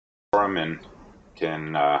quorum and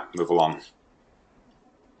can move along.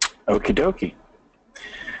 Okie dokie.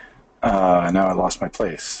 Now I lost my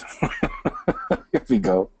place. Here we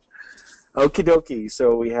go. Okie dokie.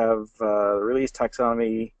 So we have release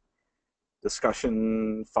taxonomy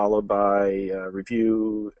discussion followed by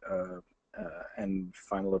review and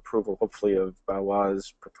final approval, hopefully, of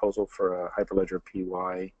Bawa's proposal for a Hyperledger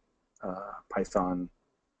PY Python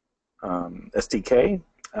SDK.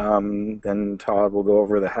 Then Todd will go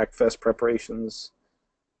over the Hackfest preparations.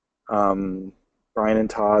 Brian and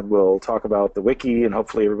Todd will talk about the wiki, and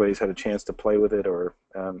hopefully everybody's had a chance to play with it or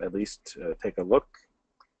at least take a look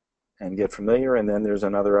and get familiar. And then there's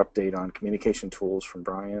another update on communication tools from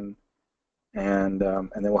Brian. And then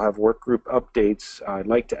we'll have work group updates. I'd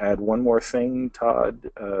like to add one more thing, Todd,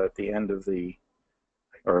 at the end of the,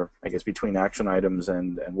 or I guess between action items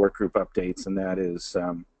and work group updates, and that is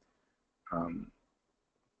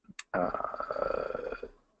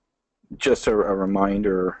just a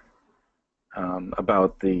reminder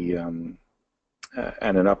about the and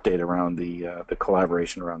an update around the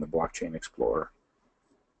collaboration around the Blockchain Explorer.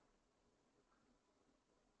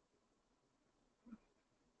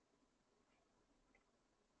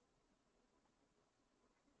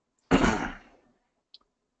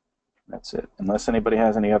 That's it. Unless anybody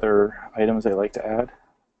has any other items they'd like to add.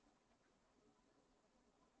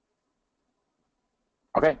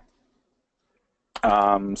 Okay.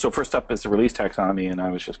 So first up is the release taxonomy, and I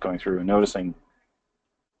was just going through and noticing,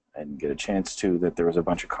 I didn't get a chance to, that there was a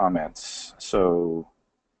bunch of comments. So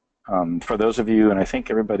for those of you, and I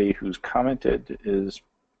think everybody who's commented is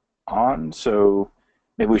on, so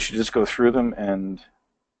maybe we should just go through them and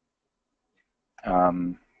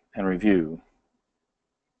review.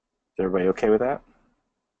 Is everybody okay with that?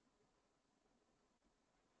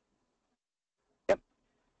 Yep.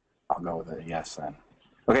 I'll go with a yes then.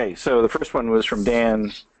 Okay, so the first one was from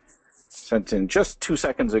Dan, sent in just 2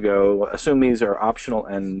 seconds ago. Assume these are optional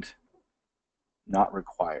and not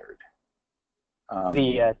required.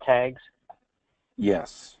 The tags?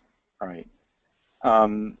 Yes, right.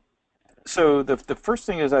 So the first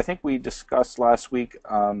thing is, I think we discussed last week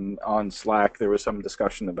on Slack, there was some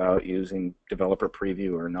discussion about using developer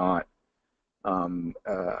preview or not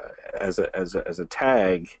as a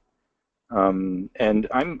tag. And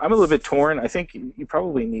I'm a little bit torn. I think you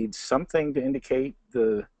probably need something to indicate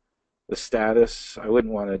the status. I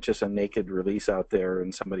wouldn't want just a naked release out there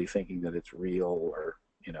and somebody thinking that it's real or,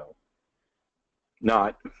 you know,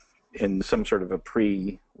 not in some sort of a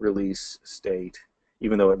pre-release state,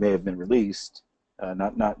 even though it may have been released,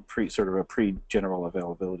 not sort of a pre-general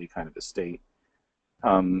availability kind of a state.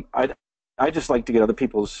 I'd just like to get other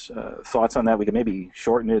people's thoughts on that. We could maybe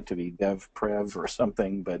shorten it to be dev prev or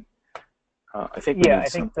something, but I think I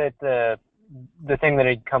think that the thing that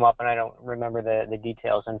had come up, and I don't remember the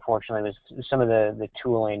details, unfortunately, was some of the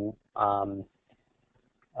tooling.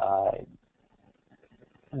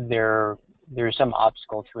 There's some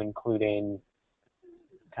obstacle to including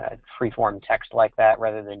kind of free-form text like that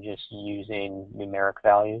rather than just using numeric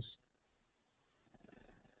values.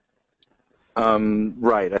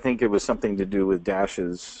 Right. I think it was something to do with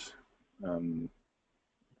dashes.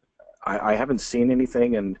 I haven't seen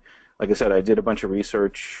anything, and like I said, I did a bunch of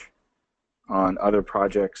research on other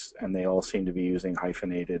projects, and they all seem to be using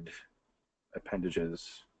hyphenated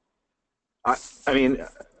appendages. I'm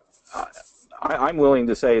willing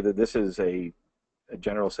to say that this is a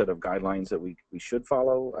general set of guidelines that we should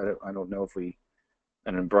follow. I don't know if we,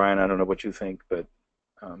 and then Brian, I don't know what you think, but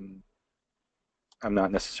I'm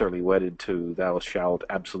not necessarily wedded to thou shalt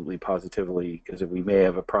absolutely positively, because if we may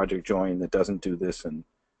have a project join that doesn't do this, and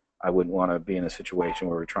I wouldn't want to be in a situation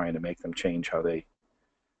where we're trying to make them change how they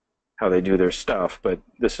do their stuff. But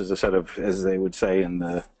this is a set of, as they would say in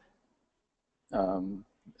the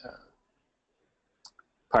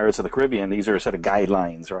Pirates of the Caribbean, these are a set of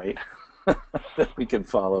guidelines, right, that we can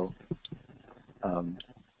follow. I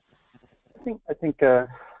think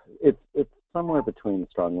it's somewhere between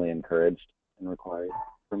strongly encouraged and required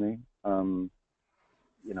for me.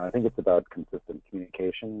 You know, I think it's about consistent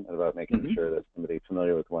communication, about making sure that somebody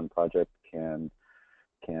familiar with one project can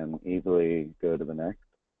easily go to the next.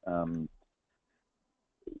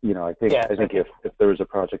 You know, I think if there was a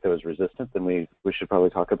project that was resistant, then we should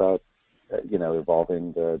probably talk about you know,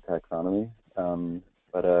 evolving the taxonomy.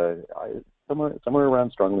 But somewhere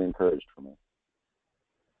around strongly encouraged for me.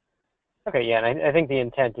 Okay, yeah, and I think the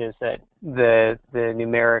intent is that the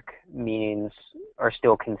numeric meanings are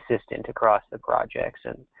still consistent across the projects,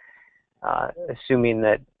 and assuming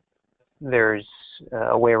that there's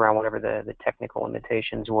a way around whatever the technical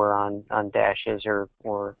limitations were on dashes or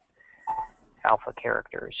alpha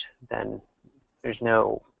characters, then there's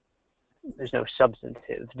no there's no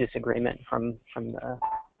substantive disagreement from the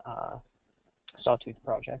Sawtooth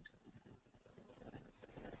project.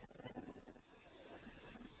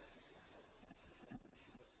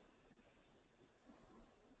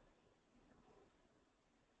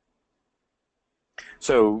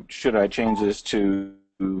 So should I change this to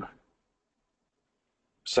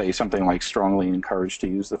say something like strongly encouraged to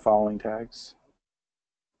use the following tags?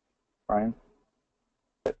 Brian?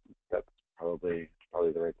 That's probably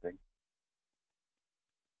the right thing.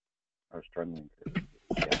 Or strongly encouraged.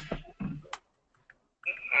 Yeah.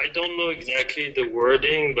 I don't know exactly the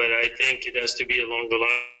wording, but I think it has to be along the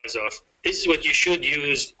lines of, this is what you should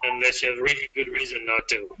use unless you have really good reason not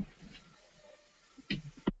to.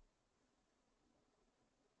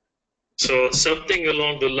 So something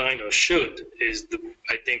along the line of should is,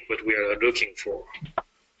 I think, what we are looking for.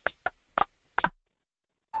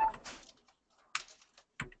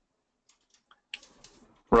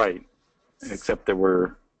 Right, except that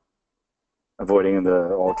we're avoiding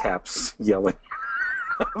the all caps yelling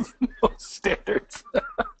of most standards.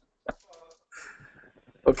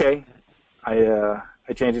 Okay, I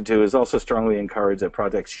changed it to is also strongly encouraged that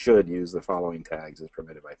projects should use the following tags as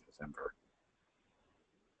permitted by December.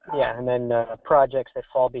 Yeah, and then projects that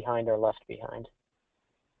fall behind are left behind.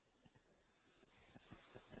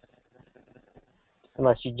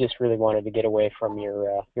 Unless you just really wanted to get away from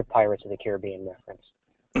your Pirates of the Caribbean reference.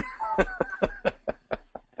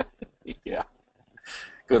 Yeah,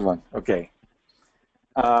 good one. Okay.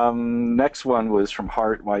 Next one was from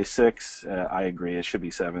Hart Y6. I agree. It should be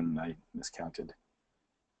 7. I miscounted.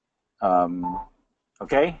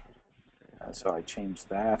 Okay. So I changed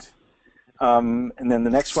that. And then the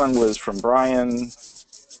next one was from Brian,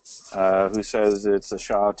 who says it's a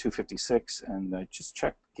SHA-256, and I just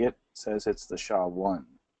checked Git, says it's the SHA-1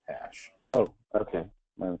 hash. Oh, okay.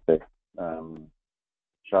 My mistake.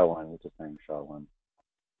 SHA-1, we're just saying SHA-1.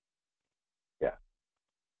 Yeah.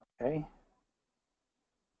 Okay.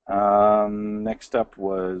 Next up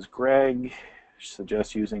was Greg,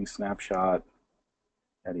 suggests using snapshot,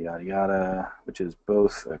 yada, yada, yada, which is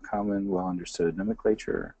both a common, well-understood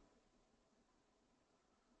nomenclature.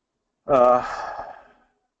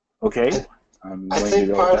 Okay, I'm going to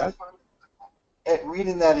go with that.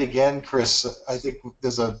 Reading that again, Chris, I think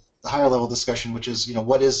there's a higher level discussion, which is,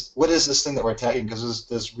 what is this thing that we're tagging? Because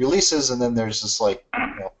there's releases, and then there's this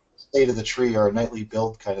state of the tree or a nightly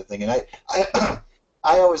build kind of thing. And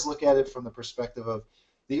I always look at it from the perspective of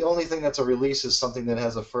the only thing that's a release is something that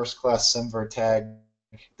has a first-class semver tag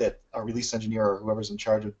that a release engineer or whoever's in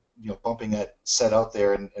charge of bumping that set out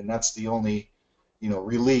there, and that's the only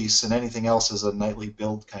release, and anything else is a nightly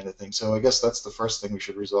build kind of thing. So I guess that's the first thing we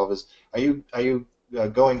should resolve is, are you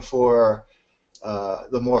going for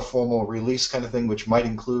the more formal release kind of thing, which might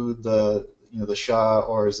include the SHA,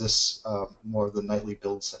 or is this more of the nightly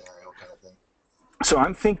build scenario kind of thing? So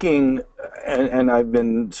I'm thinking, and I've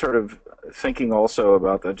been sort of thinking also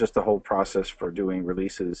about just the whole process for doing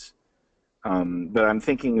releases, but I'm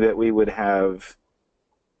thinking that we would have,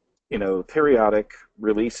 periodic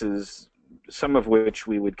releases, some of which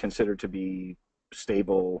we would consider to be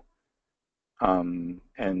stable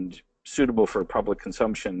and suitable for public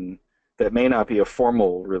consumption, that may not be a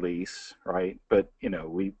formal release, right? But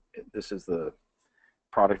this is the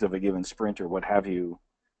product of a given sprint or what have you,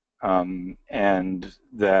 and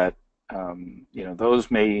that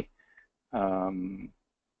those may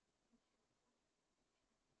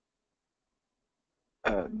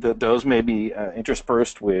those may be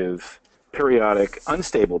interspersed with periodic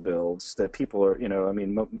unstable builds that people are,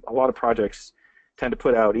 a lot of projects tend to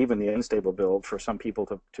put out even the unstable build for some people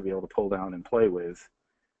to be able to pull down and play with,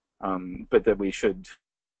 but that we should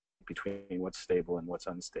between what's stable and what's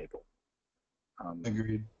unstable.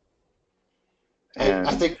 Agreed. And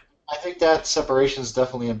I think that separation is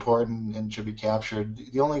definitely important and should be captured.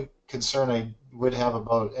 The only concern I would have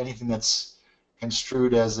about anything that's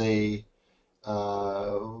construed as a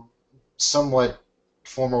somewhat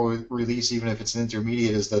formal release, even if it's an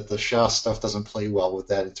intermediate, is that the SHA stuff doesn't play well with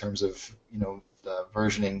that in terms of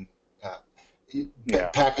versioning,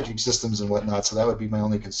 packaging systems and whatnot. So that would be my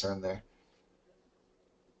only concern there.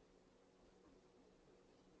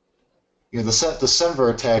 The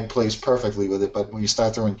semver tag plays perfectly with it, but when you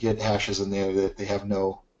start throwing Git hashes in there, they have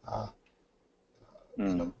no way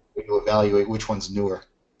to evaluate which one's newer.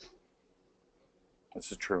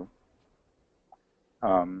 This is true.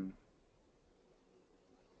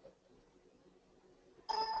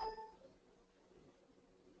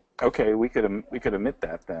 Okay, we could omit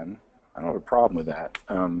that then. I don't have a problem with that.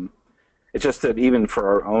 It's just that even for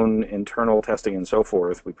our own internal testing and so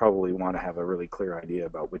forth, we probably want to have a really clear idea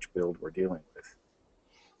about which build we're dealing with.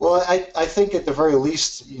 Well, I think at the very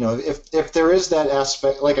least, if there is that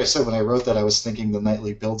aspect, like I said, when I wrote that, I was thinking the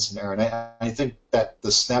nightly build scenario, and I think that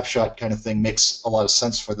the snapshot kind of thing makes a lot of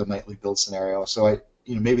sense for the nightly build scenario. So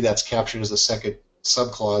maybe that's captured as a second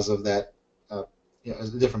subclause of that,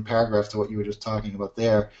 as a different paragraph to what you were just talking about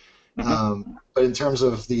there. Mm-hmm. But in terms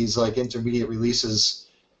of these like intermediate releases,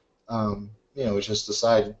 it's just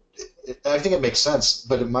aside. I think it makes sense,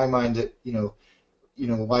 but in my mind,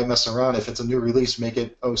 why mess around? If it's a new release, make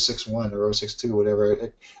it 061 or 062,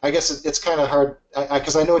 whatever. I guess it's kind of hard,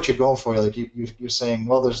 because I know what you're going for. Like you're saying,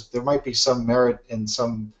 well, there might be some merit in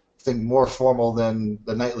something more formal than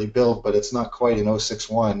the nightly build, but it's not quite an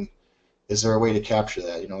 061. Is there a way to capture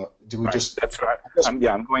that? Do we Right. just? That's right. I'm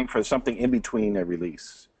going for something in between a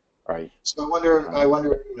release. Right. So I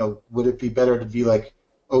wonder, would it be better to be like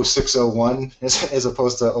 0601 as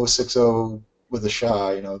opposed to 060 with a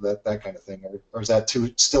SHA, that kind of thing, or is that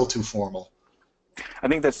still too formal? I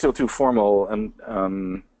think that's still too formal, and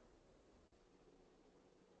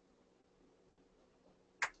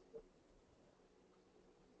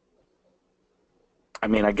I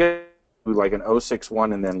mean, I guess like an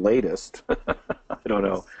 061 and then latest. I don't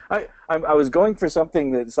know. I was going for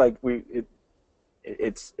something that's like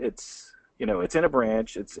it's it's in a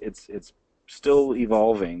branch. It's still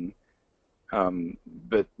evolving.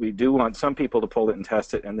 But we do want some people to pull it and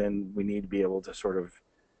test it, and then we need to be able to sort of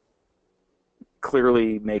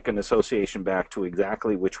clearly make an association back to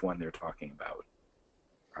exactly which one they're talking about,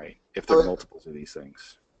 right? If there are multiples of these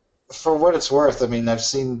things. For what it's worth, I mean, I've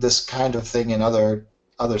seen this kind of thing in other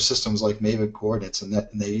systems like Maven Coordinates, and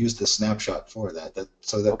they use the snapshot for that.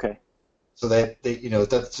 Okay. So that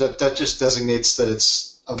that just designates that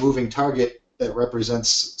it's a moving target that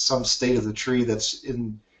represents some state of the tree that's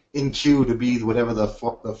in queue to be whatever the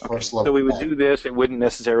first level. So we would do this. It wouldn't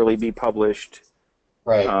necessarily be published.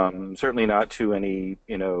 Right. Certainly not to any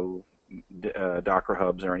Docker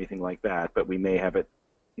hubs or anything like that. But we may have it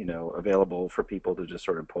available for people to just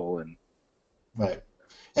sort of pull and. Right.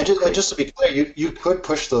 And just to be clear, you could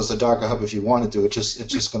push those to Docker Hub if you wanted to. It's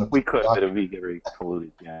just going to. We could, but it would be very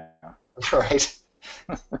polluted. Yeah. Right.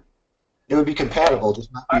 It would be compatible,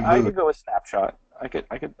 just not be rude. I could go with snapshot. I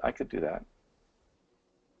could do that.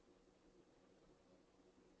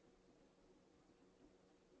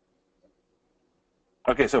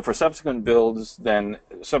 Okay, so for subsequent builds, then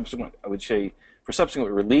I would say for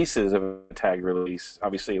subsequent releases of a tag release,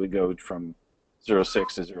 obviously it would go from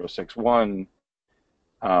 06 to 061.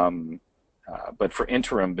 But for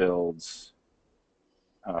interim builds,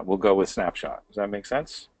 we'll go with snapshot. Does that make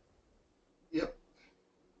sense? Yep.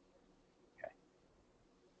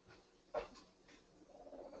 Okay.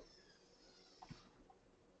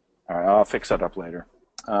 All right, I'll fix that up later.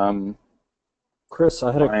 Chris,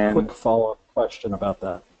 I had a quick follow-up question about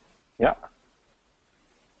that. Yeah.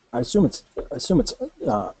 I assume it's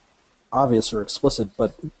obvious or explicit,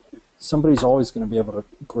 but somebody's always going to be able to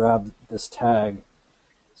grab this tag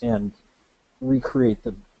and recreate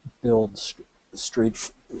the build straight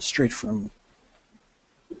from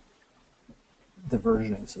the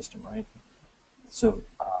versioning system, right? So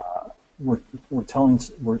we're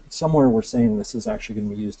saying this is actually going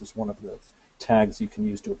to be used as one of the tags you can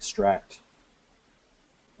use to extract.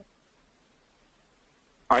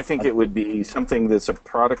 I think it would be something that's a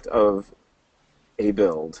product of a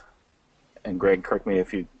build, and Greg, correct me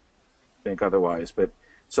if you think otherwise, but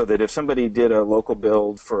so that if somebody did a local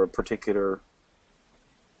build for a particular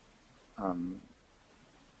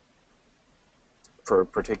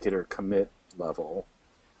commit level,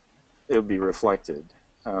 it would be reflected.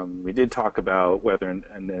 We did talk about whether,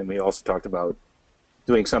 and then we also talked about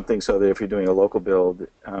doing something so that if you're doing a local build,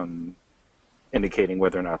 indicating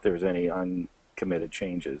whether or not there's any uncommitted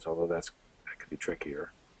changes, although that could be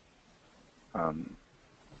trickier.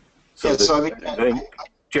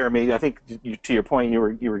 Jeremy, I think to your point,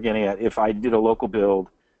 you were getting at, if I did a local build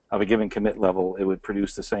of a given commit level, it would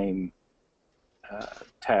produce the same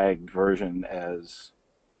tagged version as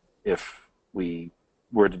if we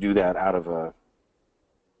were to do that out of our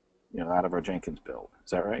Jenkins build.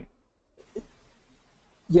 Is that right?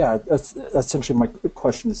 Yeah, that's essentially my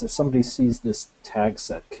question is, if somebody sees this tag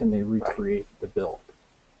set, can they recreate the build?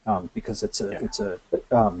 Because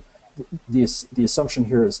the assumption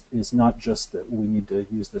here is not just that we need to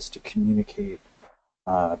use this to communicate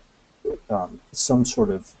some sort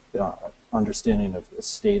of understanding of the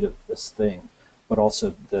state of this thing, but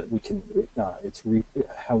also that we can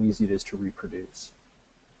how easy it is to reproduce.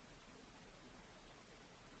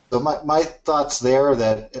 So my thoughts there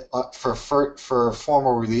that for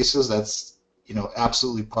formal releases, that's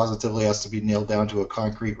absolutely positively has to be nailed down to a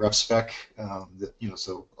concrete rep spec.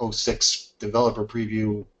 So 06 developer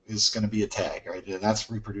preview is going to be a tag, right? And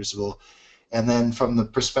that's reproducible. And then from the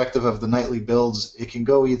perspective of the nightly builds, it can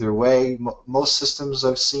go either way. Most systems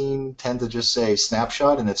I've seen tend to just say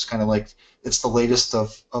snapshot, and it's kind of like it's the latest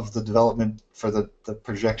of the development for the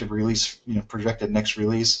projected release, projected next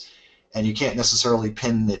release, and you can't necessarily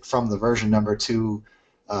pin it from the version number to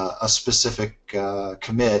a specific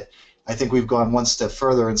commit. I think we've gone one step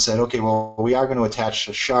further and said, okay, well, we are going to attach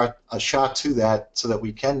a shot to that so that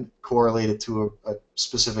we can correlate it to a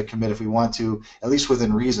specific commit if we want to, at least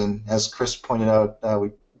within reason. As Chris pointed out,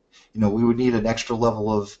 we would need an extra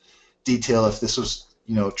level of detail if this was,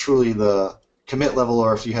 truly the commit level,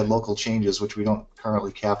 or if you had local changes, which we don't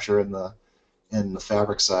currently capture in the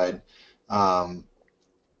Fabric side.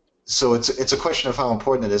 So it's a question of how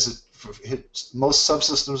important it is. Most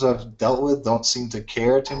subsystems I've dealt with don't seem to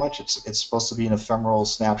care too much. It's supposed to be an ephemeral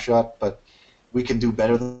snapshot, but we can do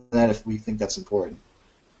better than that if we think that's important.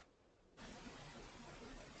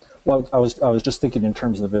 Well, I was just thinking in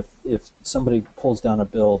terms of if somebody pulls down a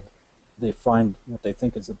build, they find what they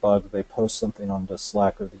think is a bug, they post something onto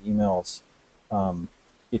Slack or the emails.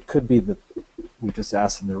 It could be that we just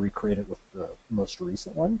ask them to recreate it with the most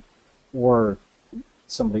recent one, or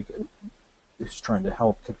somebody who's trying to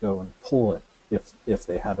help could go and pull it if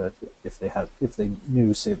they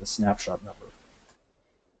knew, say, the snapshot number.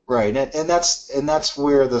 Right, and that's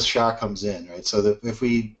where the SHA comes in, right? So that if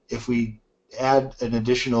we add an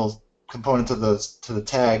additional component to the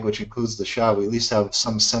tag, which includes the SHA, we at least have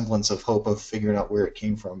some semblance of hope of figuring out where it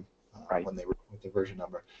came from when they were with the version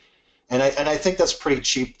number. And I think that's pretty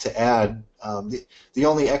cheap to add. The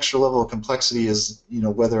only extra level of complexity is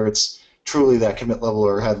whether it's truly that commit level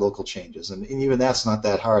or had local changes, and even that's not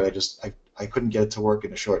that hard. I couldn't get it to work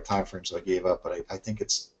in a short time frame, so I gave up. But I think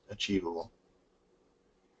it's achievable.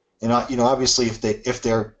 And obviously, if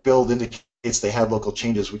their build indicates they had local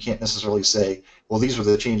changes, we can't necessarily say, well, these were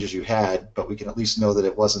the changes you had, but we can at least know that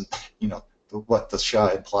it wasn't what the SHA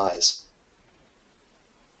implies.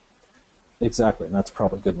 Exactly, and that's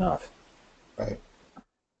probably good enough. Right.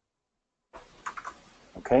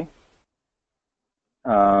 Okay.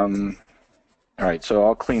 All right, so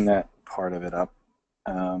I'll clean that part of it up.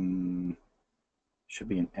 Should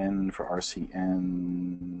be an N for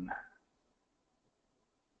RCN.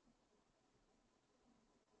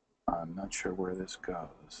 I'm not sure where this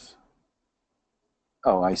goes.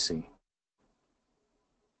 Oh, I see.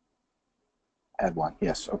 Add one.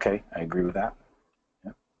 Yes, okay, I agree with that.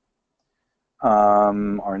 Yep.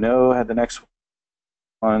 Arnaud had the next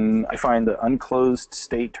one. I find the unclosed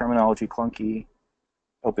state terminology clunky.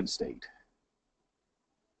 Open state.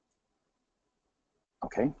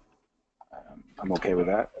 Okay, I'm okay with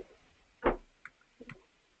that.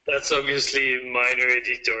 That's obviously minor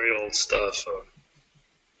editorial stuff.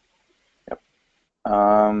 Yep.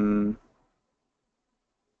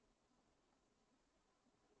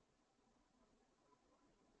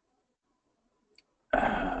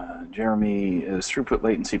 Jeremy, is throughput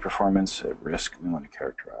latency performance at risk? We want to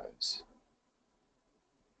characterize.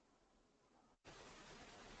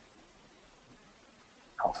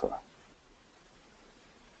 Alpha.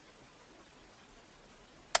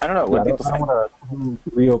 I don't know. What people think? I don't want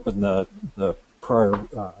to reopen the prior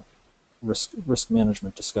risk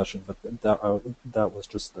management discussion, but that was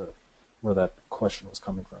just where that question was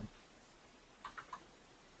coming from.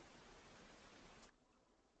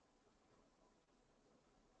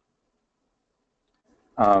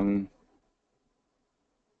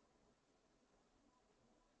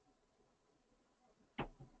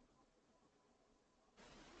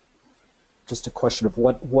 Just a question of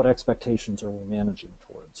what expectations are we managing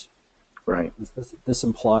towards? Right. This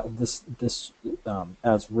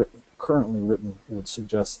as currently written would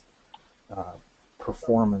suggest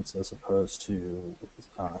performance as opposed to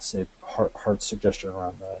say hard suggestion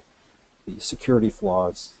around the security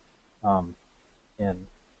flaws, and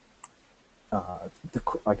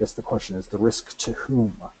I guess the question is the risk to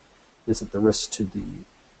whom? Is it the risk to the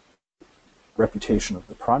reputation of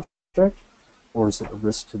the project, or is it a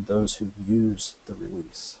risk to those who use the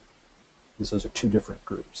release? Because those are two different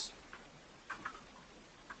groups.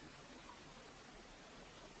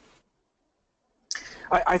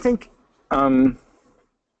 I think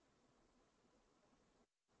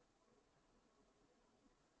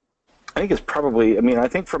it's probably. I mean, I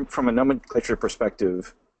think from a nomenclature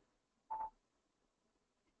perspective,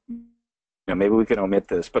 maybe we can omit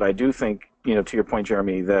this, but I do think, to your point,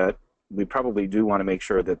 Jeremy, that we probably do want to make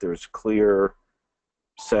sure that there's clear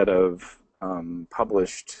set of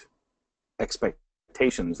published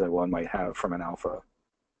expectations that one might have from an alpha.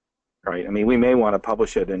 Right. I mean, we may want to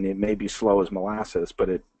publish it, and it may be slow as molasses, but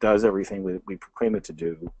it does everything we proclaim it to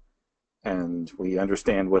do. and we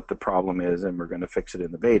understand what the problem is, and we're going to fix it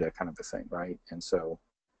in the beta, kind of the thing, right? And so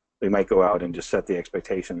we might go out and just set the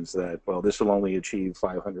expectations that, well, this will only achieve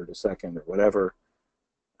 500 a second or whatever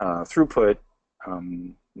throughput.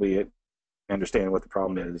 We understand what the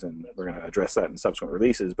problem is, and we're going to address that in subsequent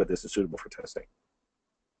releases, but this is suitable for testing.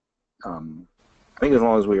 I think as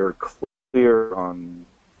long as we are clear on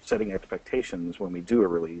setting expectations when we do a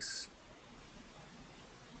release,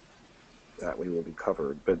 that we will be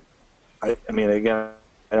covered. But I mean, again,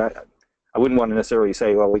 I wouldn't want to necessarily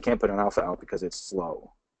say, well, we can't put an alpha out because it's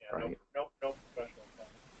slow, right? No.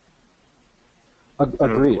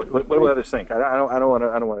 Agreed. What do others think? I don't want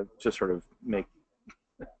to just sort of make.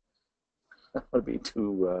 I don't want to be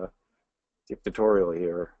too dictatorial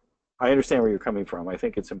here. I understand where you're coming from. I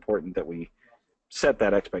think it's important that we set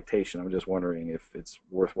that expectation. I'm just wondering if it's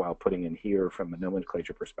worthwhile putting in here from a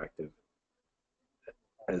nomenclature perspective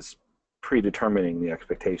as predetermining the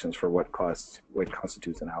expectations for what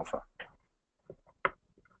constitutes an alpha.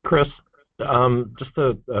 Chris, is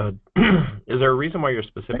there a reason why you're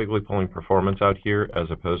specifically pulling performance out here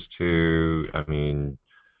as opposed to, I mean,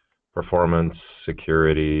 performance,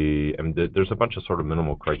 security? I mean, there's a bunch of sort of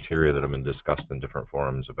minimal criteria that have been discussed in different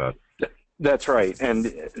forums about. That's right,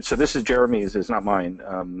 and so this is Jeremy's, it's not mine.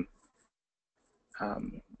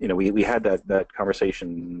 You know, we had that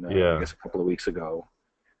conversation, I guess, a couple of weeks ago.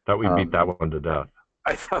 Thought we beat that one to death.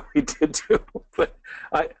 I thought we did too, but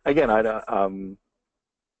I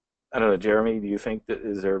don't know, Jeremy. Do you think that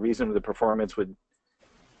is there a reason the performance would,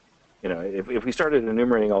 you know, if we started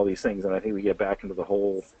enumerating all these things, then I think we get back into the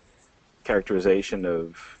whole characterization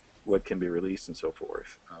of what can be released and so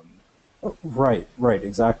forth. Right,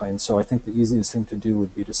 exactly. And so I think the easiest thing to do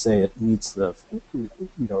would be to say it meets the, you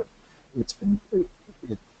know, it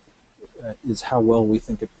is how well we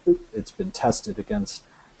think it's been tested against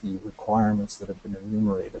the requirements that have been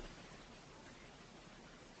enumerated,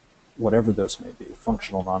 whatever those may be,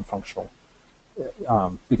 functional, non-functional.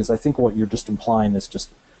 Because I think what you're just implying is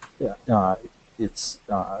just, it's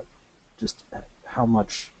just how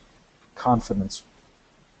much confidence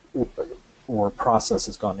or process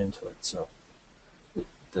has gone into it. So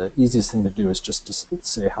the easiest thing to do is just to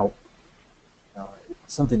say how,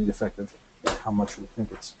 something to the effect of how much we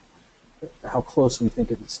think it's, how close we think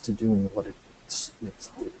it's to doing what it's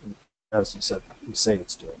as you said, we say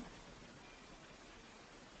it's doing.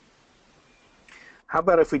 How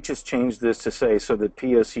about if we just change this to say so that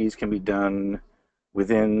POCs can be done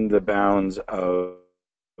within the bounds of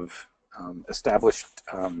established,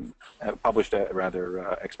 published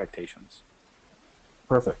expectations?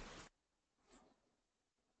 Perfect.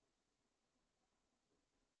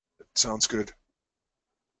 Sounds good.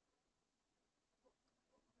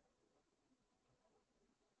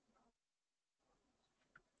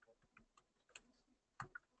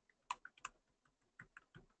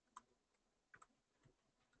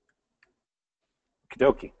 Okie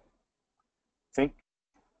dokie. I think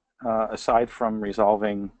aside from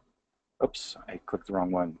resolving, oops, I clicked the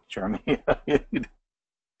wrong one, Jeremy. I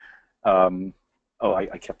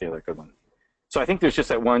kept the other good one. So I think there's just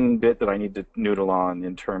that one bit that I need to noodle on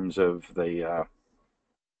in terms of the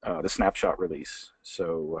snapshot release.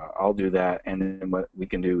 So I'll do that, and then what we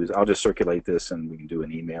can do is I'll just circulate this, and we can do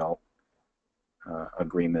an email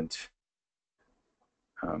agreement.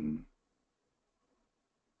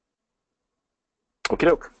 Okie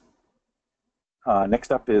doke.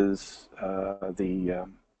 Next up is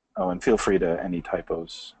and feel free to any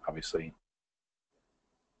typos, obviously.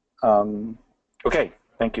 Okay,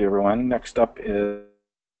 thank you, everyone. Next up is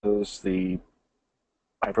the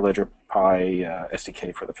Hyperledger Pi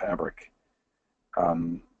SDK for the Fabric.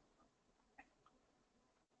 Todd,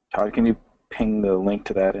 can you ping the link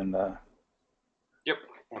to that in the... Yep,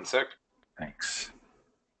 1 sec. Thanks.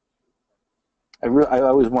 I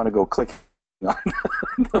always want to go click on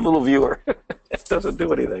the little viewer. It doesn't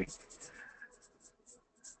do anything.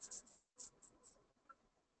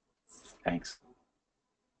 Thanks.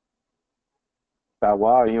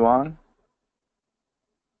 Bawa, are you on?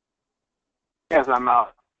 Yes, I'm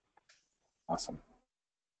out. Awesome.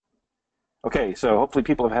 Okay, so hopefully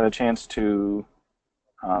people have had a chance to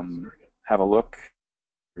have a look,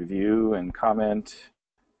 review, and comment.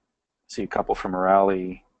 See a couple from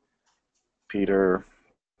Morale, Peter,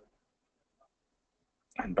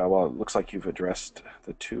 and Bawa. It looks like you've addressed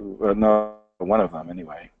the two, no, one of them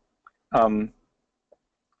anyway.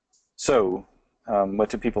 What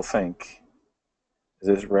do people think? Is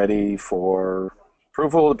this ready for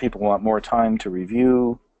approval? Do people want more time to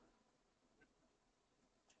review?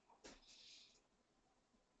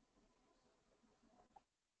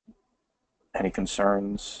 Any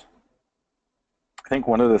concerns? I think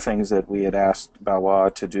one of the things that we had asked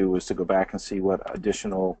Bawa to do was to go back and see what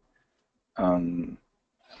additional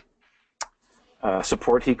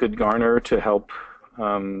support he could garner to help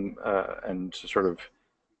and to sort of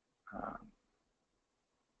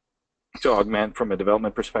to augment from a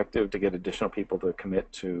development perspective to get additional people to commit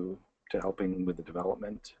to helping with the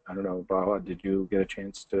development. I don't know, Bawa, did you get a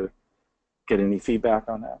chance to get any feedback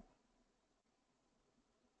on that?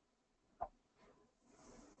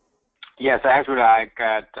 Yes, actually, I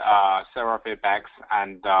got several feedbacks,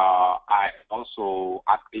 and I also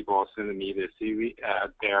asked people to send me the CV,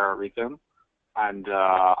 their resume. And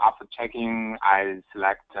after checking, I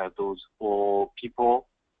select those 4 people,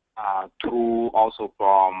 2 also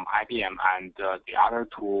from IBM, and the other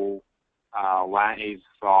 2, one is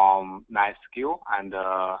from NiceSkill, and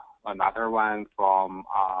another one from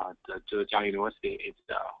the Zhejiang University,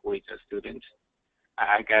 who is a student.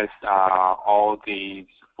 I guess all these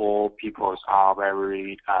 4 people are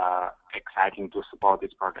very exciting to support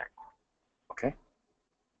this project. Okay.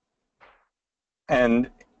 And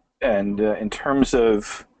in terms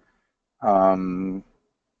of how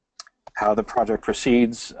the project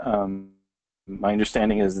proceeds, my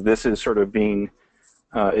understanding is this is sort of being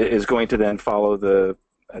is going to then follow the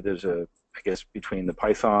there's a, I guess, between the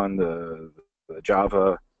Python, the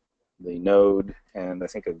Java, the Node, and I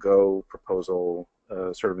think a Go proposal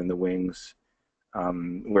sort of in the wings,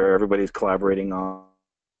 where everybody's collaborating on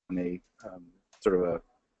a sort of a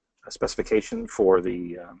specification for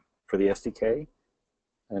the SDK.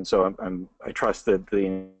 And so I trust that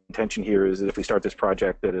the intention here is that if we start this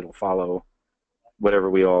project, that it'll follow whatever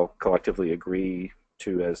we all collectively agree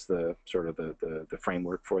to as the sort of the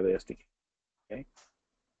framework for the SDK.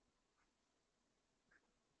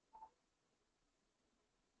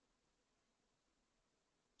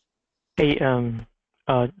 Okay.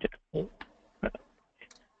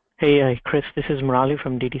 Hey, Chris, this is Murali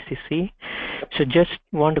from DDCC. So just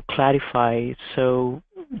want to clarify, so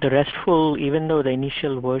the RESTful, even though the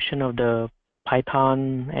initial version of the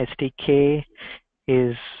Python SDK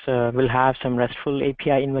is will have some RESTful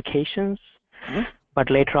API invocations,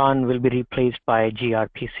 but later on will be replaced by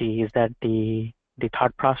gRPC. Is that the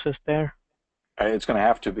thought process there? It's going to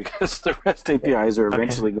have to, because the REST APIs are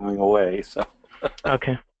eventually going away. So.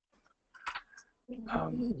 Okay.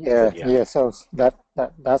 Yeah. So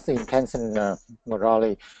that's the intention,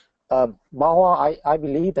 Murali. Bawa, I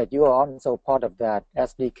believe that you are also part of that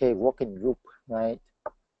SDK working group, right?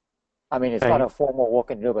 I mean, it's not a formal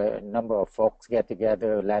working group. A number of folks get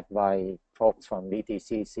together, led by folks from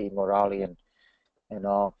DTCC, Murali, and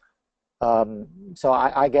all. So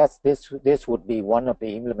I guess this would be one of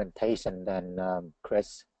the implementation then,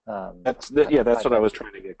 Chris. That's what I was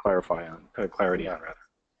trying to get clarity on, rather.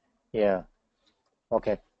 Yeah.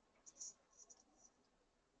 Okay.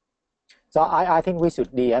 So I think we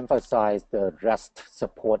should de-emphasize the REST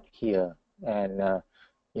support here, and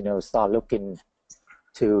start looking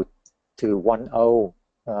to 1.0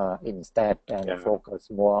 instead, and focus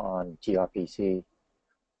more on gRPC.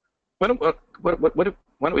 Why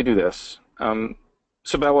don't we do this?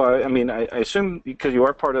 So Bawa, I mean, I assume because you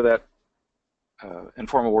are part of that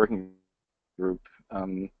informal working group,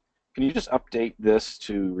 can you just update this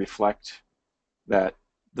to reflect that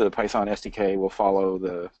the Python SDK will follow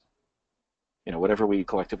the, whatever we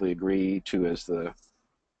collectively agree to as the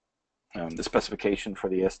specification for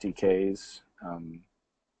the SDKs,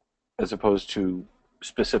 as opposed to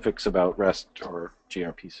specifics about REST or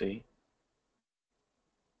gRPC?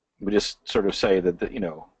 We just sort of say that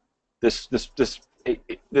this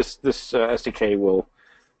SDK will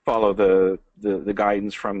follow the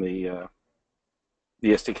guidance from the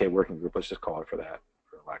SDK working group. Let's just call it for that,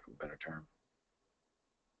 for lack of a better term.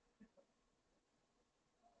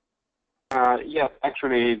 Yes,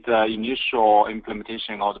 actually, the initial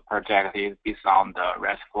implementation of the project is based on the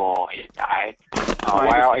RESTful API.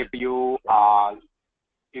 While if you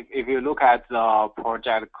look at the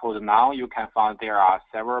project code now, you can find there are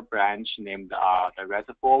several branches named the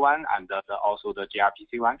RESTful one and also the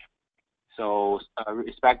gRPC one. So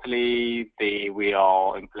respectively, they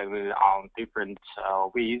will implement it on different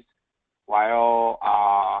ways. While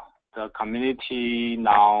the community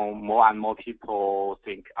now, more and more people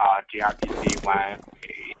think gRPC one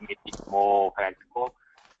may be more flexible.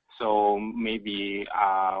 So maybe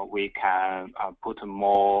we can put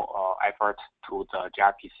more effort to the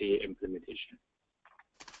gRPC implementation.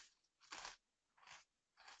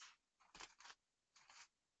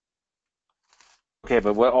 Okay,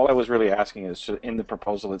 but all I was really asking is in the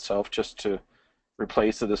proposal itself, just to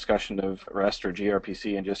replace the discussion of REST or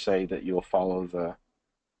gRPC and just say that you'll follow the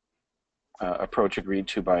approach agreed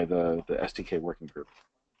to by the SDK working group.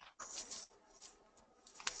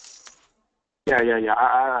 Yeah.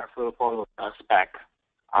 I will follow the spec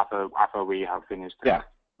after we have finished. Yeah.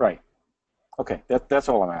 Right. Okay. That's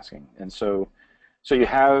all I'm asking. And so you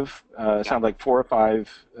have sound like 4 or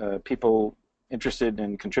 5 people interested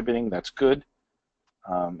in contributing. That's good.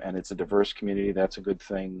 And it's a diverse community. That's a good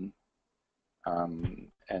thing.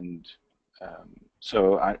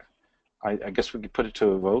 So I guess we could put it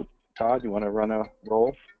to a vote. Todd, you want to run a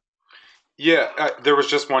roll? Yeah, there was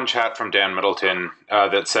just one chat from Dan Middleton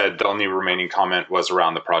that said the only remaining comment was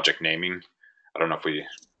around the project naming. I don't know if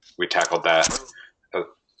we tackled that.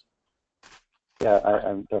 Yeah,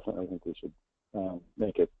 I definitely think we should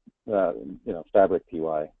make it, Fabric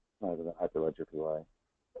PY rather than Hyperledger PY.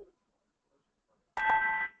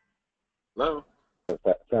 Hello?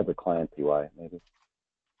 Fabric Client PY, maybe.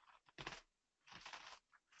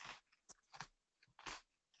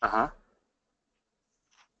 Uh-huh.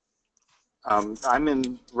 I'm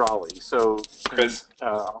in Raleigh, so Chris?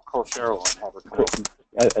 I'll call Cheryl and have her come up.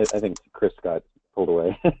 I think Chris got pulled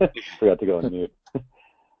away. Forgot to go on mute.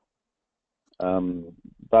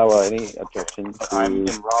 Bawa, any objections to I'm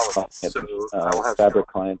in Raleigh, so I'll have Fabric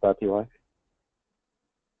Client.py?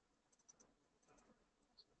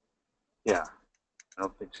 Yeah, I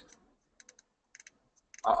don't think so.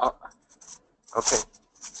 Okay.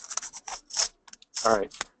 All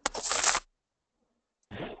right.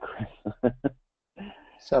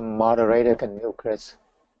 Some moderator can mute Chris.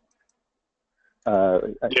 Yeah,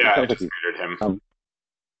 I just muted him.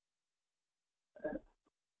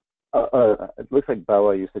 It looks like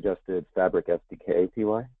Bawa, you suggested Fabric SDK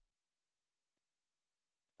PY.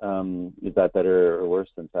 Is that better or worse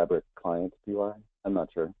than Fabric Client PY? I'm not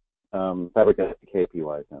sure. Fabric SDK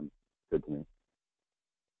PY sounds good to me.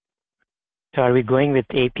 So are we going with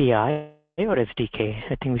API or SDK?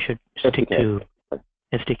 I think we should stick to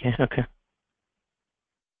SDK. Okay.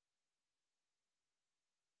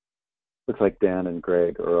 Looks like Dan and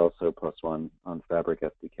Greg are also +1 on Fabric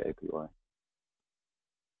SDK PY.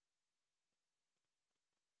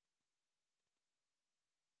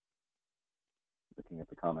 Looking at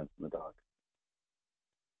the comments in the doc.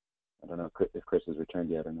 I don't know if Chris has returned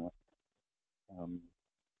yet or not.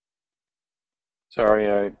 Sorry,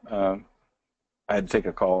 I had to take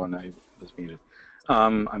a call and I was muted.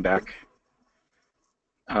 I'm back.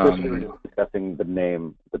 Chris was discussing the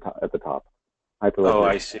name at the top. Hyperledger. Oh,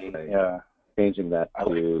 I see. Yeah. Changing that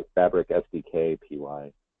to Fabric SDK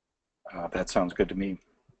PY. That sounds good to me.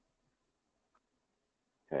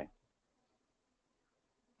 Okay.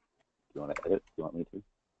 Do you want to edit? Do you want me to?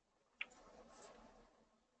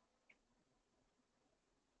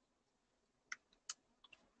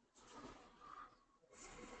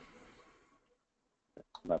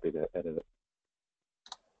 I'm happy to edit it.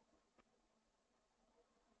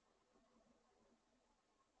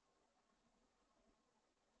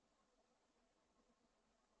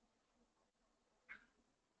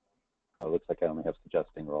 Oh, it looks like I only have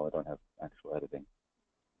suggesting role. I don't have actual editing.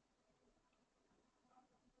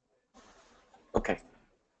 Okay.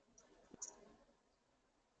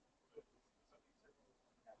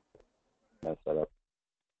 Mess that up.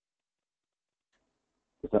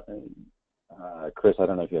 Chris, I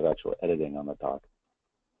don't know if you have actual editing on the doc.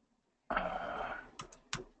 I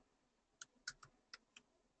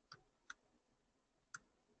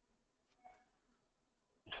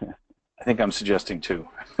think I'm suggesting 2.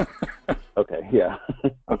 Okay, yeah.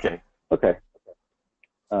 Okay. Okay.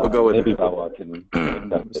 We'll go with maybe it. Bawa can.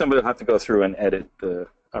 Somebody will have to go through and edit the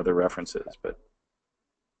other references, but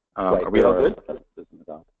Right, are we all good?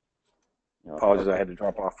 No, Apologies, I had to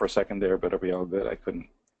drop off for a second there, but are we all good? I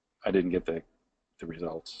didn't get the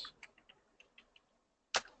results.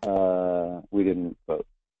 We didn't vote.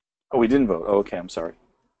 Oh, we didn't vote. Oh, okay, I'm sorry.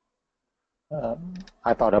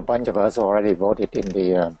 I thought a bunch of us already voted in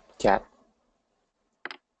the chat.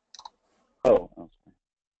 Oh.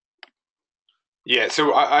 Yeah,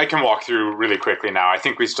 so I can walk through really quickly now. I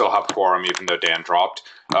think we still have quorum even though Dan dropped.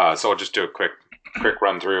 So I'll just do a quick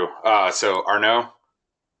run through. So Arnaud?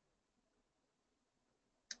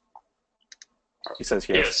 He says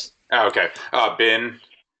yes. Oh, okay. Bin?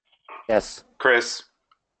 Yes. Chris?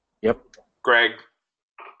 Yep. Greg?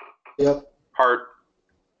 Yep. Hart?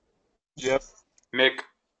 Yep. Mick?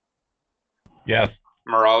 Yes.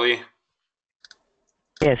 Murali?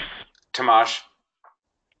 Yes. Tamash?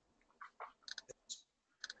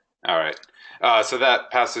 All right. So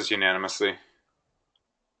that passes unanimously.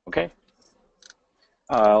 Okay.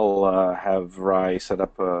 I'll have Rai set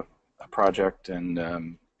up a project and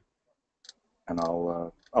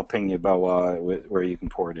I'll ping you Bawa where you can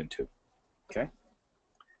pour it into. Okay.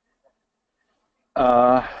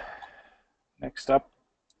 Next up,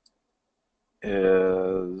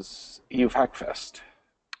 is EU Hackfest.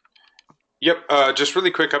 Yep, just really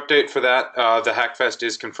quick update for that. The Hackfest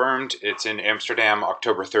is confirmed. It's in Amsterdam,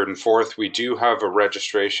 October 3rd and 4th. We do have a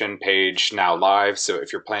registration page now live, so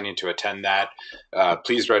if you're planning to attend that,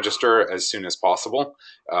 please register as soon as possible.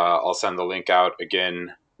 I'll send the link out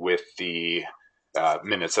again with the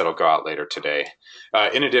minutes that'll go out later today.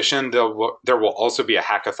 In addition, there will also be a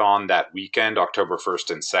hackathon that weekend, October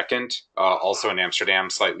 1st and 2nd, also in Amsterdam,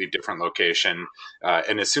 slightly different location.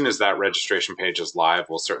 And as soon as that registration page is live,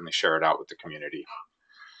 we'll certainly share it out with the community.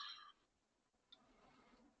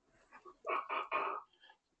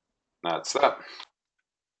 That's that.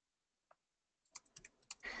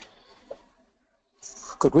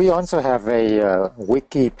 Could we also have a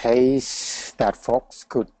wiki page that folks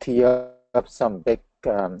could tee up some big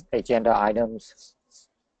agenda items?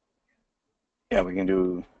 Yeah, we can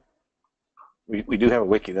do. We do have a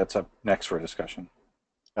wiki. That's up next for discussion.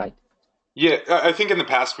 Right. Yeah, I think in the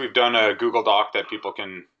past we've done a Google Doc that people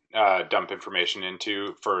can dump information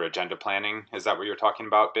into for agenda planning. Is that what you're talking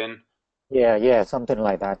about, Ben? Yeah, something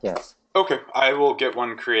like that, yes. Okay, I will get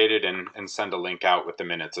one created and send a link out with the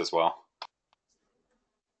minutes as well.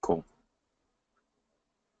 Cool.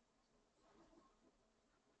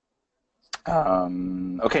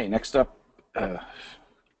 Okay, next up.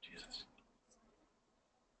 Jesus.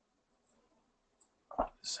 Oh,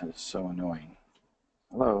 this is so annoying.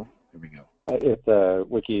 Hello. There we go. It's the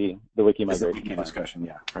wiki migration. Wiki discussion,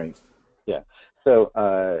 yeah, right. Yeah. So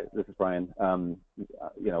this is Brian.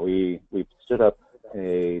 We stood up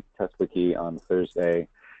a test wiki on Thursday.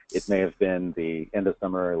 It may have been the end of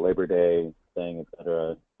summer, Labor Day thing, et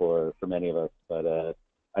cetera, for many of us, but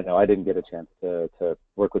I know I didn't get a chance to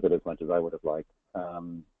work with it as much as I would have liked.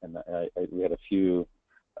 And we had a few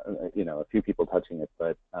people touching it,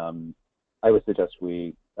 but I would suggest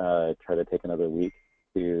we try to take another week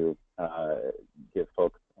to give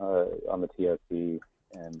folks on the TSC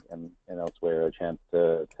and elsewhere a chance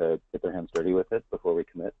to get their hands dirty with it before we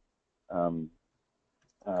commit.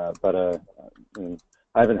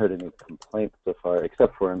 I haven't heard any complaints so far,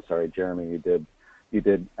 except for, I'm sorry, Jeremy, you did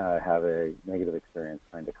have a negative experience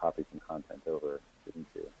trying to copy some content over, didn't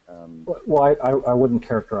you? Well, I wouldn't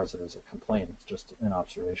characterize it as a complaint. It's just an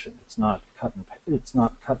observation. It's not cut and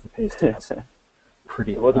paste. It's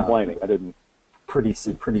pretty. It wasn't whining. I didn't. Pretty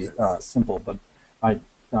simple, but I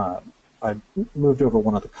moved over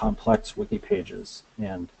one of the complex wiki pages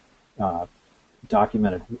and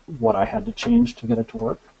documented what I had to change to get it to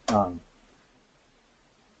work.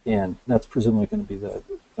 And that's presumably going to be the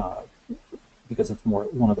because it's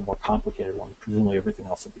one of the more complicated ones. Presumably everything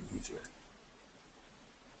else will be easier.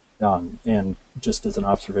 And just as an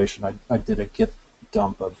observation, I did a git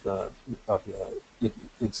dump of the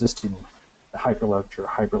existing Hyperledger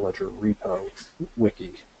repo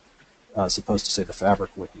wiki, supposed to say the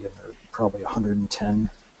Fabric wiki, and there are probably 110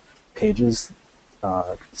 pages,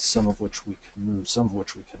 some of which we can move, some of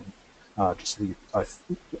which we can just leave.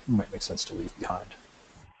 It might make sense to leave behind.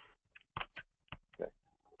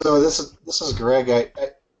 So this is Greg.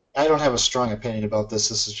 I don't have a strong opinion about this.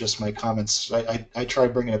 This is just my comments. I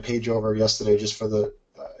tried bringing a page over yesterday just for the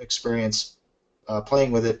experience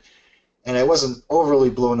playing with it, and I wasn't overly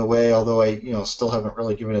blown away. Although I still haven't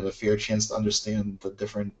really given it a fair chance to understand the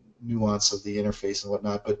different nuance of the interface and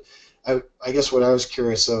whatnot. But I guess what I was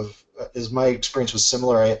curious of is my experience was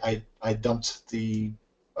similar. I dumped the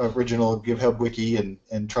original GitHub wiki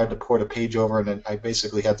and tried to port a page over, and I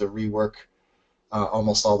basically had to rework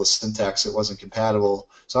almost all the syntax. It wasn't compatible.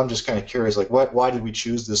 So I'm just kind of curious, like, why did we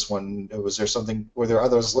choose this one? Was there something? Were there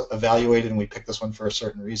others evaluated and we picked this one for a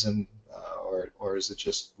certain reason, or is it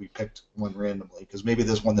just we picked one randomly? Because maybe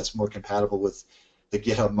there's one that's more compatible with the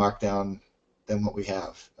GitHub Markdown than what we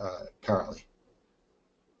have currently.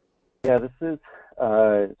 Yeah, this is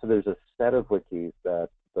so there's a set of wikis that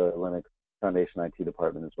the Linux Foundation IT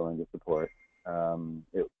department is willing to support.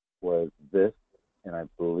 It was this, and I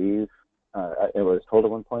believe it was told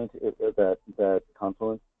at one point that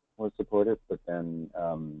Confluence was supported, but then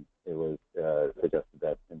it was suggested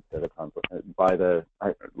that instead of Confluence, by the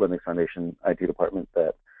Linux Foundation IT department,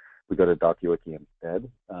 that we go to DocuWiki instead.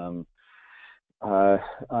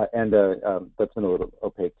 That's been a little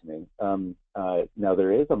opaque to me. Now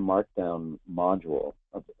there is a Markdown module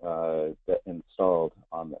that installed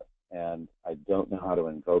on this, and I don't know how to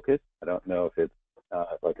invoke it. I don't know if it's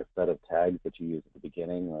like a set of tags that you use at the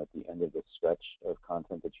beginning or at the end of the stretch of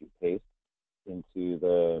content that you paste into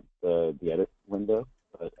the edit window.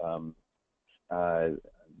 But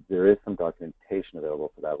there is some documentation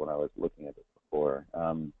available for that when I was looking at it before.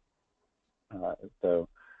 So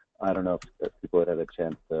I don't know if people had had a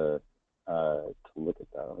chance to look at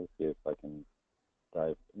that. Let me see if I can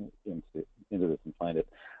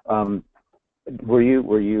Were you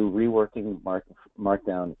reworking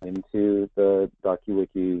Markdown into the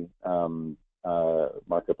DocuWiki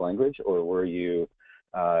markup language, or were you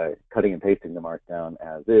cutting and pasting the Markdown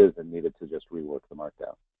as is and needed to just rework the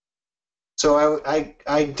Markdown? So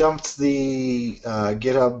I dumped the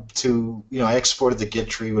GitHub to, I exported the Git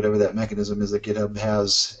tree, whatever that mechanism is that GitHub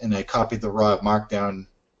has, and I copied the raw Markdown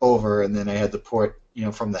over, and then I had the port,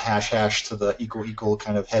 from the hash to the equal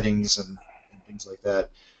kind of headings and things like that.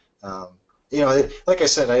 Like I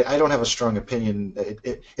said, I don't have a strong opinion.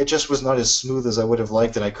 It just was not as smooth as I would have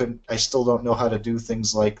liked, and I still don't know how to do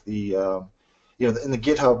things like the, in the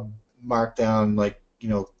GitHub Markdown, like,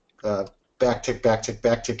 backtick, backtick,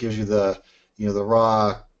 backtick gives you the, the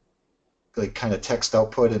raw, like, kind of text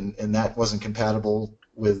output, and that wasn't compatible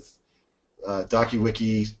with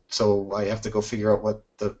DocuWiki, so I have to go figure out what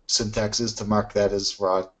the syntax is to mark that as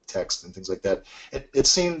raw text and things like that. It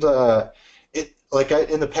seemed,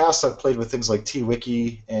 in the past I've played with things like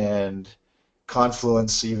TWiki and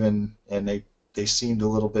Confluence even, and they seemed a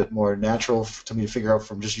little bit more natural to me to figure out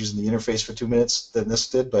from just using the interface for 2 minutes than this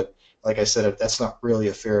did, but like I said, that's not really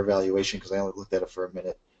a fair evaluation because I only looked at it for a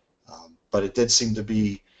minute. But it did seem to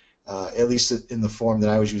be, at least in the form that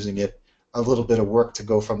I was using it, a little bit of work to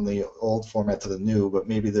go from the old format to the new, but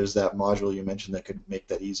maybe there's that module you mentioned that could make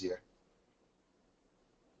that easier.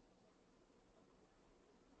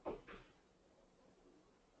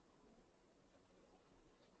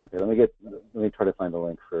 Okay, let me try to find a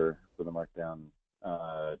link for the Markdown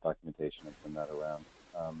documentation and send that around.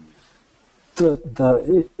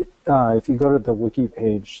 If you go to the wiki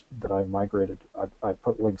page that I migrated, I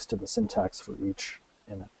put links to the syntax for each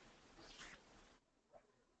in it.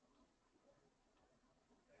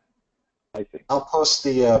 I see. I'll post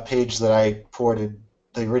the page that I ported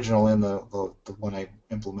the original in the one I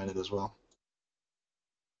implemented as well.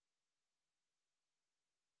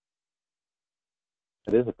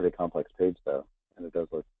 It is a pretty complex page, though, and it does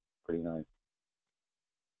look pretty nice.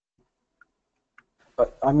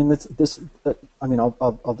 I mean,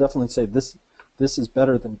 I'll definitely say this is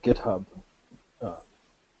better than GitHub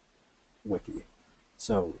wiki.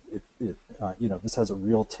 So this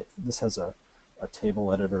has a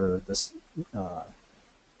table editor. This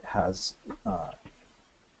has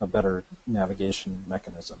a better navigation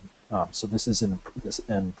mechanism. So this is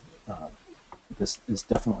this is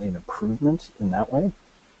definitely an improvement in that way.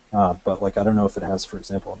 But I don't know if it has, for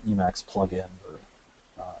example, an Emacs plugin or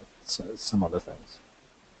some other things.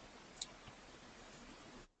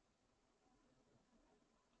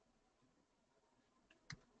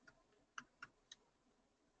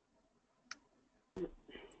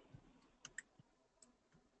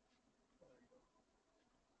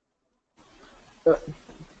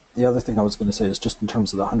 The other thing I was going to say is just in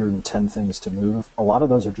terms of the 110 things to move, a lot of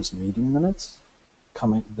those are just meeting minutes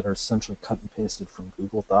that are essentially cut and pasted from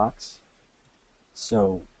Google Docs.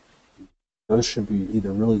 So those should be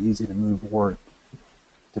either really easy to move or,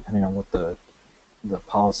 depending on what the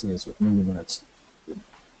policy is with meeting minutes, it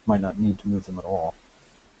might not need to move them at all.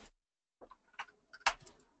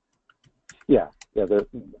 Yeah.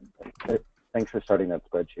 Thanks for starting that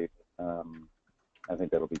spreadsheet. I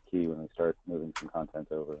think that'll be key when we start moving some content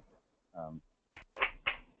over.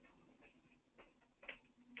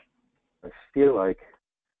 I feel like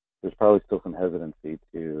there's probably still some hesitancy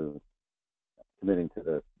to committing to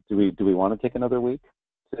this. Do we want to take another week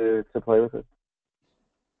to play with it?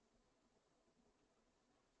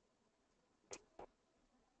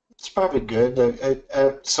 It's probably good.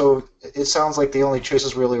 So it sounds like the only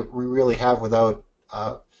choices we really have without,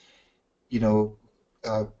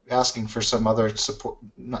 asking for some other support,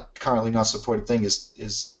 currently not supported thing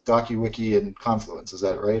is DocuWiki and Confluence. Is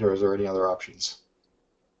that right, or is there any other options?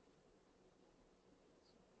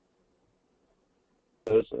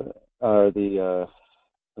 Those are the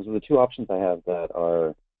two options I have that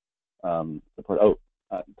are support.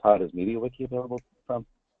 Todd, is MediaWiki available from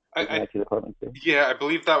the IT department too? Yeah, I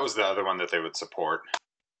believe that was the other one that they would support.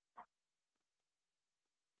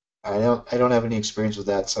 I don't have any experience with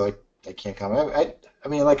that, so I can't comment. I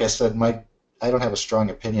mean, like I said, I don't have a strong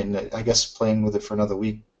opinion. I guess playing with it for another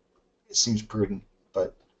week, it seems prudent,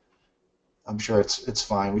 but I'm sure it's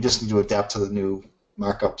fine. We just need to adapt to the new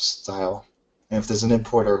markup style. And if there's an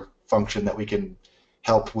importer function that we can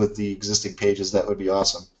help with the existing pages, that would be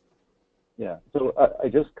awesome. Yeah. So I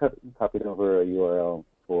just copied over a URL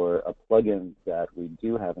for a plugin that we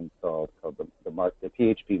do have installed called the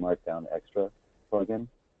PHP Markdown Extra plugin,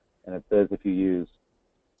 and it says if you use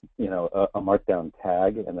a Markdown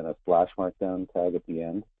tag and then a slash Markdown tag at the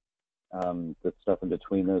end, the stuff in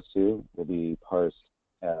between those two will be parsed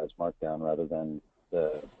as Markdown rather than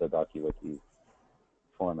the DocuWiki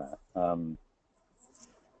format. So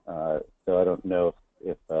I don't know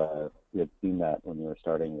if you had seen that when you were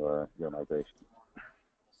starting your migration.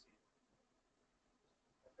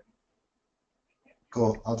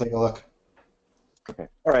 Cool. I'll take a look. Okay.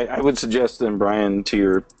 All right. I would suggest then, Brian, to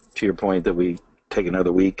your point, that we take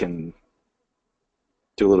another week and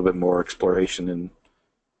do a little bit more exploration and.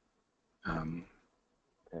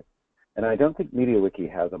 Okay. And I don't think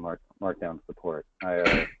MediaWiki has a markdown support.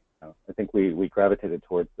 I think we gravitated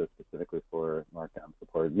towards this specifically for markdown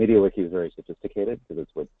support. MediaWiki is very sophisticated because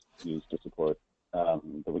it's what's used to support the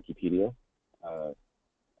Wikipedia.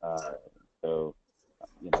 So,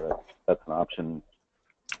 that's an option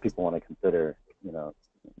people want to consider.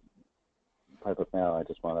 Pipe up now. I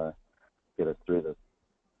just want to get us through this.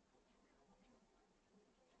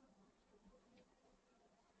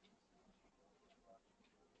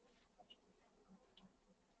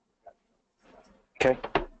 Okay.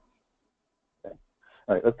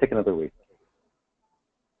 All right, let's take another week.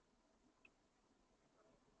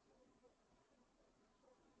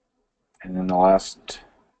 And then the last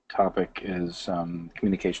topic is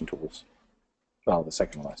communication tools. Well, the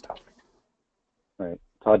second to last topic. All right.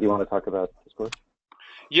 Todd, do you want to talk about Discourse?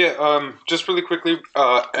 Yeah, just really quickly,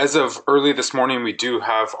 as of early this morning, we do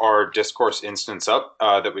have our Discourse instance up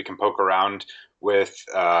that we can poke around with.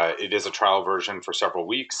 It is a trial version for several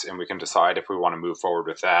weeks, and we can decide if we want to move forward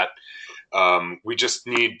with that. We just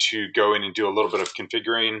need to go in and do a little bit of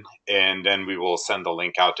configuring, and then we will send the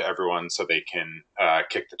link out to everyone so they can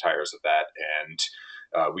kick the tires of that,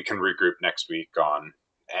 and we can regroup next week on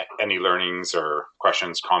any learnings or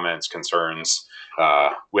questions, comments, concerns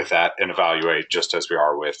with that, and evaluate just as we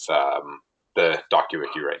are with the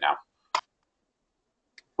DocuWiki right now.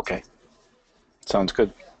 Okay, sounds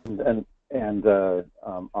good. And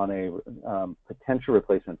on a potential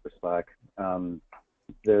replacement for Slack,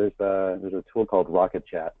 there's a tool called Rocket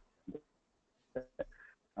Chat.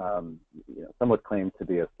 Somewhat claimed to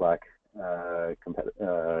be a Slack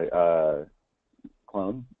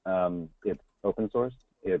clone. It's open source.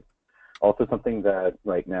 It's also something that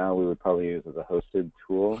right now we would probably use as a hosted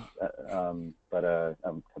tool, but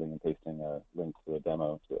I'm cutting and pasting a link to a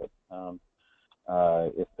demo to it.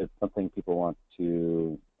 If it's something people want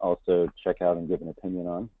to also check out and give an opinion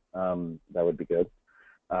on, that would be good.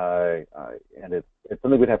 And it's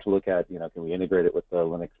something we'd have to look at. Can we integrate it with the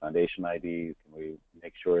Linux Foundation IDs? Can we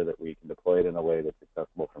make sure that we can deploy it in a way that's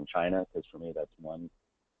accessible from China? Because for me, that's one.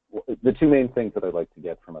 The two main things that I'd like to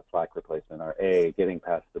get from a Slack replacement are A, getting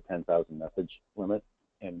past the 10,000 message limit,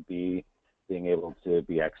 and B, being able to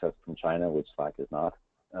be accessed from China, which Slack is not.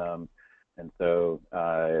 And so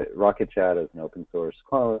Rocket Chat as an open source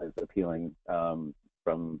clone is appealing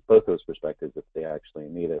from both those perspectives if they actually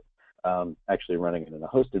need it. Actually running it in a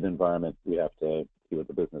hosted environment, we have to see what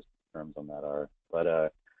the business terms on that are.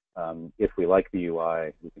 But if we like the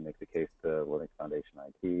UI, we can make the case to Linux Foundation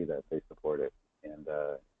IT that they support it and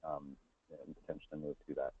potentially move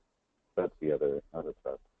to that. That's the other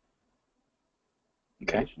stuff.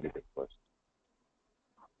 Okay.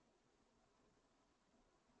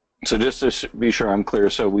 So just to be sure I'm clear,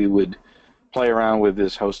 so we would play around with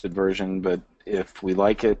this hosted version, but if we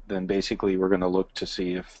like it, then basically we're going to look to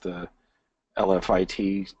see if the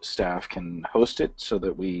LFIT staff can host it so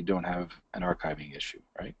that we don't have an archiving issue,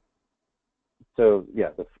 right? So yeah,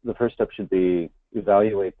 the first step should be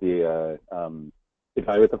evaluate the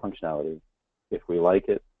functionality. If we like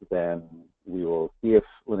it, then we will see if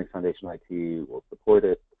Linux Foundation IT will support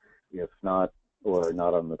it. If not, or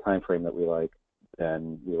not on the time frame that we like,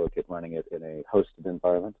 then we look at running it in a hosted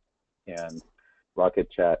environment. And Rocket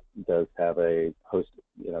Chat does have a host,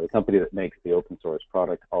 the company that makes the open source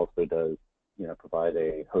product also does, provide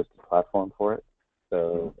a hosted platform for it.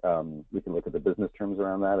 So we can look at the business terms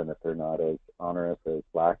around that, and if they're not as onerous as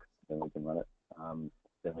Slack, then we can run it.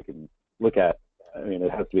 Then we can look at,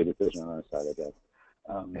 it has to be a decision on our side, I guess.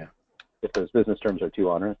 If those business terms are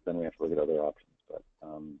too onerous, then we have to look at other options. But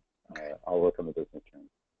I'll work on the business terms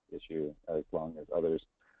issue as long as others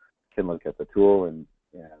can look at the tool and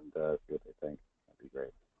see what they think. That'd be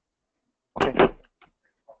great. Okay.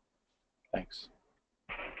 Thanks.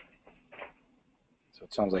 So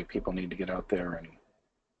it sounds like people need to get out there and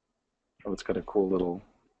it's got a cool little.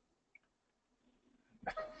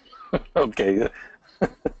 Okay.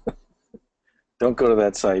 Don't go to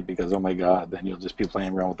that site because, oh my God, then you'll just be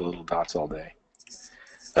playing around with the little dots all day.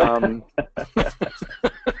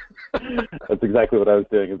 That's exactly what I was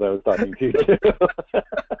doing as I was talking to you.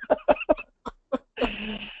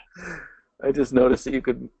 I just noticed that you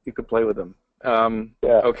could play with them.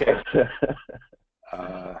 Yeah. Okay.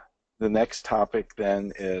 The next topic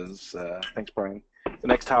then is, thanks, Brian, the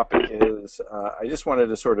next topic is I just wanted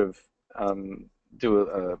to sort of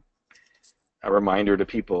do a reminder to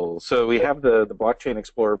people. So we have the Blockchain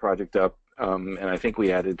Explorer project up, and I think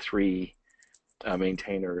we added 3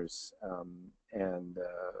 maintainers, and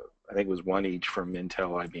I think it was 1 each from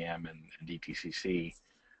Intel, IBM, and DTCC.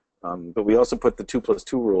 But we also put the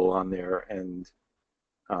 2+2 rule on there, and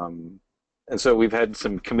so we've had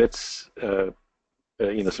some commits,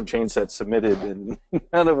 some chain sets submitted, and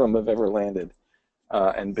none of them have ever landed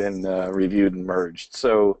and been reviewed and merged.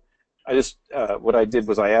 So I just what I did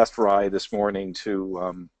was I asked Rai this morning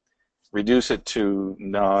to reduce it to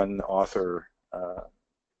non-author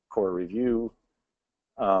core review,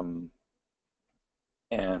 and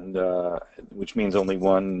which means only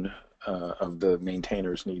one of the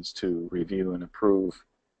maintainers needs to review and approve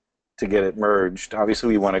to get it merged. Obviously,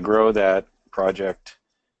 we want to grow that project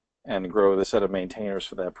and grow the set of maintainers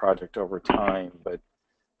for that project over time, but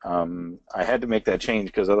I had to make that change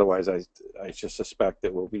because otherwise I just suspect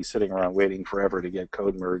that we'll be sitting around waiting forever to get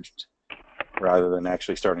code merged rather than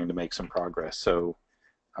actually starting to make some progress. So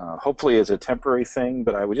hopefully it's a temporary thing,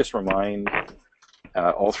 but I would just remind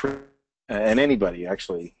all 3 and anybody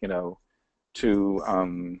actually, to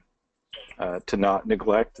not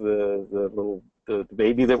neglect the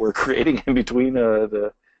baby that we're creating in between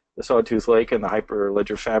the Sawtooth Lake and the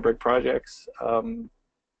Hyperledger Fabric projects.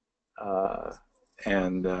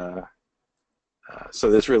 So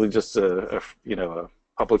there's really just a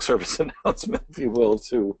public service announcement, if you will,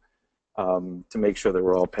 to make sure that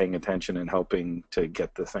we're all paying attention and helping to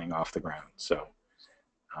get the thing off the ground. So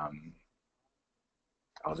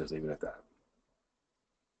I'll just leave it at that.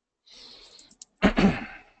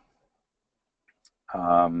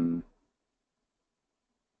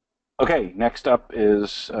 Okay, next up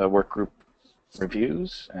is work group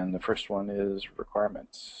reviews, and the first one is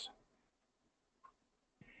requirements.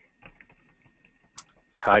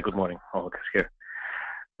 Hi, good morning. Alex here.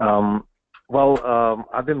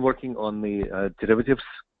 I've been working on the derivatives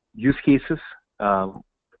use cases,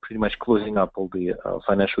 pretty much closing up all the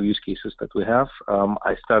financial use cases that we have.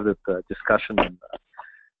 I started the discussion in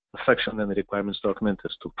a section in the requirements document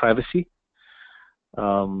as to privacy.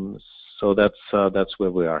 So that's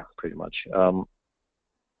where we are, pretty much. I'm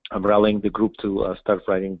rallying the group to start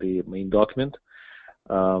writing the main document,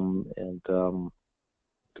 and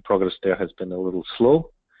the progress there has been a little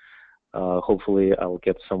slow. Hopefully, I'll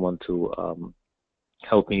get someone to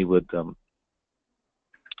help me with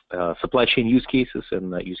supply chain use cases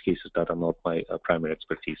and use cases that are not my primary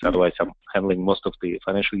expertise. Otherwise, I'm handling most of the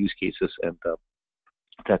financial use cases and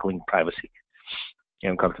tackling privacy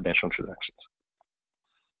and confidential transactions.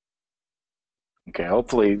 Okay,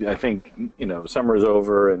 hopefully, I think, summer's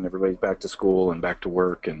over and everybody's back to school and back to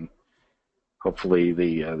work, and hopefully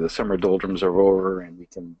the summer doldrums are over and we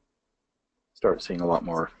can start seeing a lot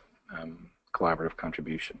more collaborative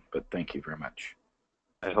contribution. But thank you very much.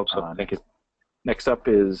 I hope so. Thank you. Next up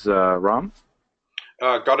is Ram.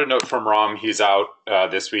 Got a note from Ram. He's out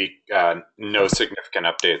this week. No significant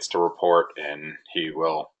updates to report, and he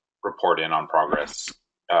will report in on progress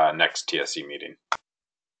next TSC meeting.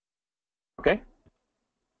 Okay.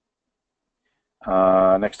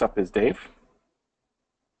 Next up is Dave.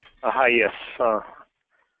 Hi, yes.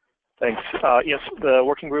 Thanks. Yes, the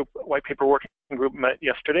white paper working group met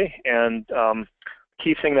yesterday, and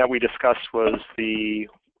key thing that we discussed was the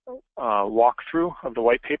walkthrough of the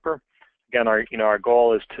white paper. Again, our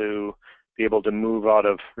goal is to be able to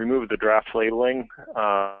remove the draft labeling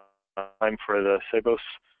time for the Sebos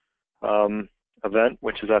event,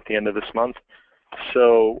 which is at the end of this month.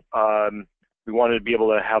 So we wanted to be able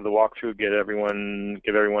to have the walkthrough, give everyone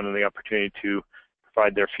the opportunity to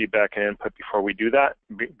provide their feedback and input before we do that,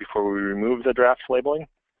 before we remove the draft labeling.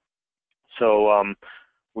 So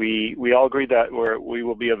we all agreed that we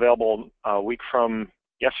will be available a week from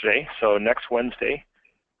yesterday, so next Wednesday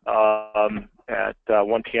at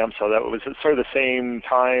 1 p.m. So that was sort of the same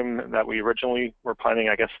time that we originally were planning,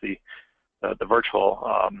 I guess, the virtual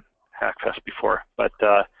Hackfest before. But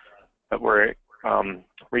we're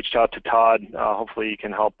reached out to Todd. Hopefully he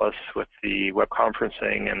can help us with the web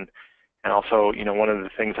conferencing, and also, one of the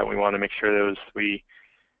things that we want to make sure is we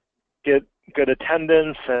get good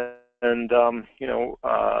attendance and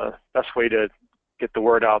best way to get the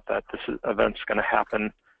word out that this event's going to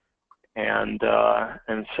happen, and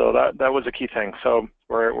so that was a key thing. So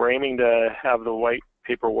we're aiming to have the white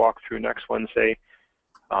paper walkthrough next Wednesday.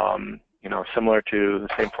 Similar to the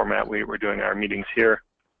same format we were doing our meetings here,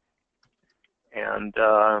 and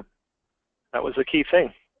that was a key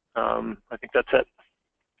thing. I think that's it.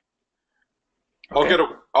 Okay.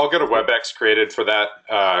 I'll get a WebEx created for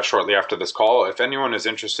that shortly after this call. If anyone is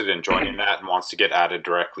interested in joining that and wants to get added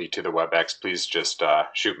directly to the WebEx, please just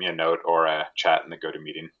shoot me a note or a chat in the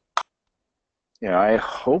GoToMeeting. Yeah, I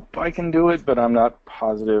hope I can do it, but I'm not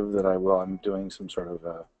positive that I will. I'm doing some sort of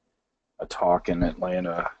a talk in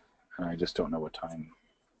Atlanta, and I just don't know what time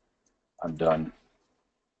I'm done.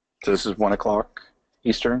 So this is 1 o'clock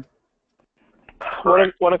Eastern?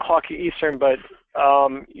 1 o'clock Eastern, but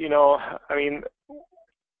you know, I mean,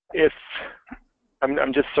 if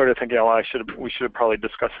I'm just sort of thinking, well, we should have probably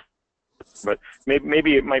discussed, but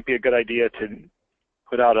maybe it might be a good idea to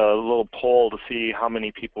put out a little poll to see how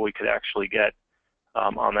many people we could actually get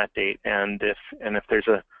on that date, and if there's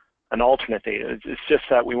an alternate date. It's just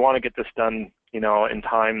that we want to get this done, you know, in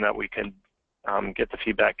time that we can get the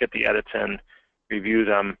feedback, get the edits in, review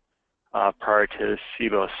them prior to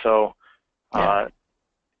SIBO. So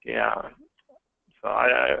yeah. So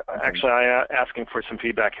I asking for some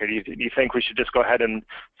feedback here. Do you think we should just go ahead and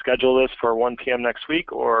schedule this for 1 p.m. next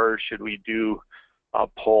week, or should we do a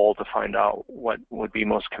poll to find out what would be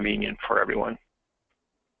most convenient for everyone?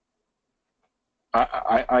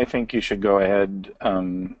 I think you should go ahead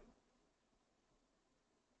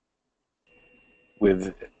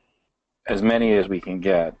with as many as we can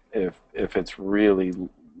get. If it's really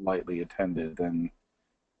lightly attended, then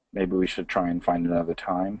maybe we should try and find another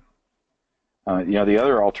time. You know, the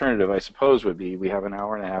other alternative, I suppose, would be we have an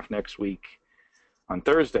hour and a half next week on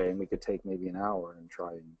Thursday, and we could take maybe an hour and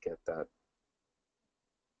try and get that,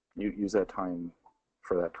 use that time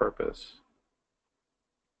for that purpose.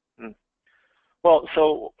 Well,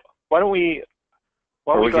 so why don't we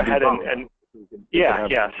go ahead and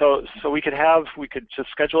so we could just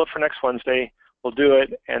schedule it for next Wednesday. We'll do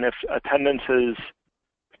it, and if attendance is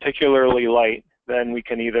particularly light, then we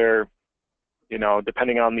can either, you know,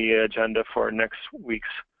 depending on the agenda for next week's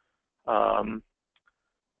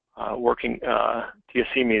working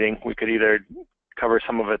TSC meeting, we could either cover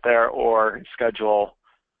some of it there or schedule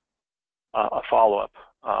a follow-up,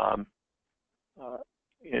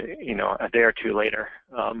 you know, a day or two later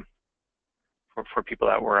for people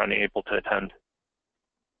that were unable to attend.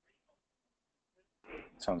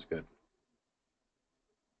 Sounds good.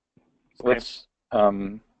 So let's,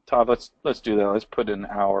 Todd, let's do that. Let's put an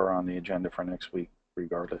hour on the agenda for next week,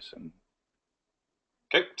 regardless. And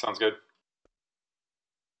okay, sounds good.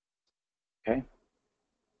 Okay.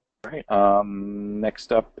 All right.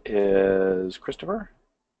 Next up is Christopher.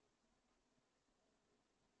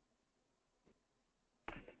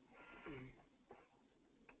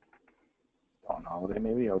 On holiday,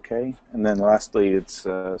 maybe. Okay. And then lastly, it's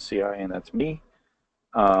CI, and that's me.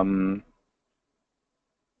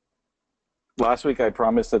 Last week I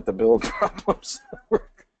promised that the build problems were,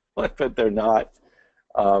 but they're not.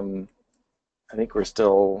 I think we're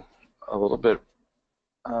still a little bit,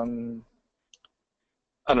 I don't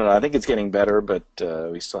know, I think it's getting better, but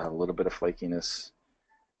we still have a little bit of flakiness,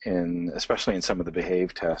 especially in some of the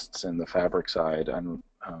behave tests in the fabric side. I'm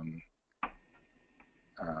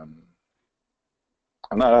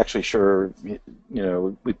not actually sure, you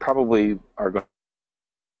know, we probably are going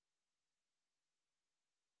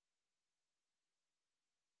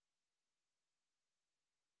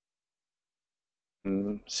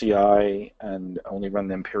CI and only run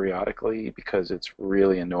them periodically, because it's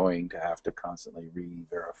really annoying to have to constantly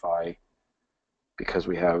re-verify because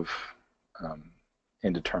we have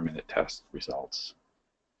indeterminate test results.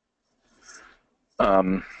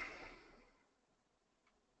 I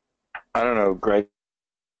don't know, Greg.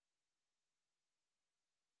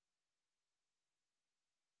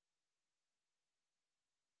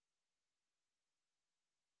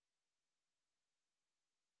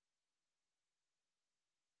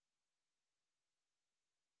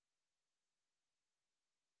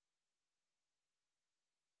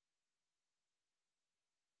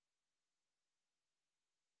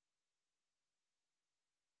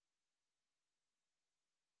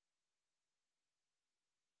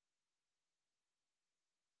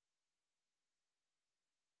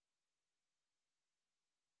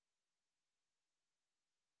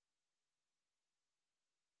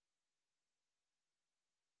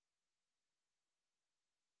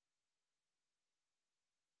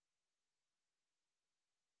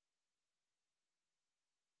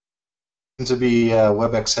 To be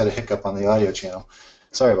WebEx had a hiccup on the audio channel.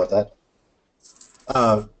 Sorry about that.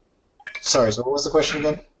 Sorry, so what was the question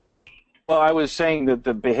again? Well, I was saying that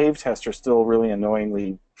the behave tests are still really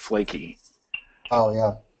annoyingly flaky. Oh,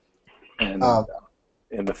 yeah. And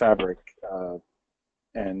in the fabric.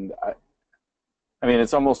 And I mean,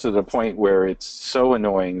 it's almost to the point where it's so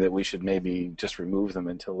annoying that we should maybe just remove them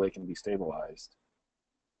until they can be stabilized.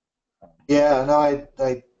 Yeah, no,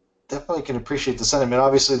 I definitely can appreciate the sentiment.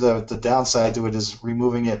 Obviously, the downside to it is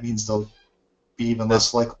removing it means they'll be even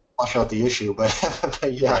less likely to flush out the issue. But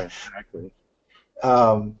yeah, Right, exactly.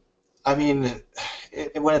 I mean,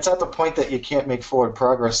 when it's at the point that you can't make forward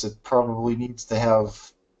progress, it probably needs to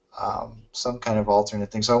have some kind of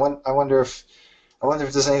alternate thing. So I wonder if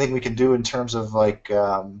there's anything we can do in terms of like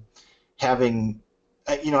having,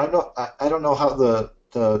 I don't know how the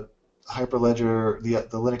Hyperledger,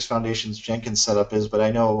 the Linux Foundation's Jenkins setup is, but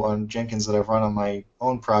I know on Jenkins that I've run on my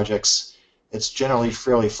own projects, it's generally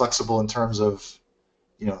fairly flexible in terms of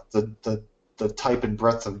the type and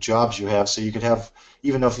breadth of jobs you have. So you could have,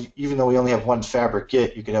 even though we only have one Fabric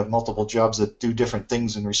Git, you could have multiple jobs that do different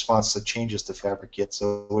things in response to changes to Fabric Git.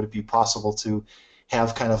 So would it be possible to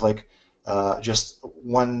have kind of like just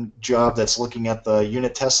one job that's looking at the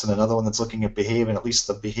unit tests and another one that's looking at behave, and at least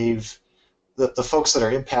the folks that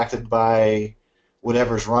are impacted by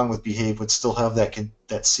whatever's wrong with behave would still have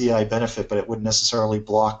that CI benefit, but it wouldn't necessarily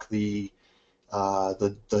block the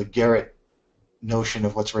Garrett notion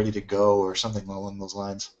of what's ready to go or something along those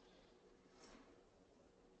lines.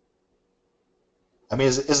 I mean,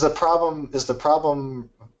 is the problem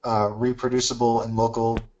reproducible in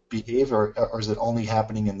local behave, or is it only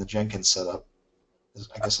happening in the Jenkins setup?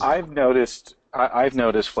 I guess I've noticed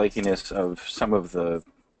flakiness of some of the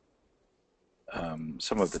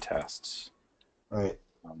tests, right,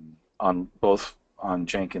 on both on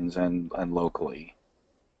Jenkins and locally.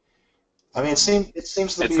 I mean, it seems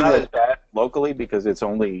to it's be not that as bad locally because it's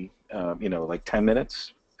only like 10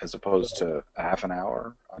 minutes as opposed to a half an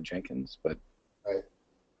hour on Jenkins, but right.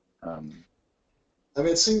 I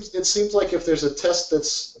mean, it seems like if there's a test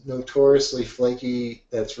that's notoriously flaky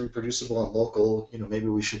that's reproducible on local, maybe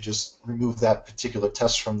we should just remove that particular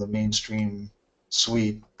test from the mainstream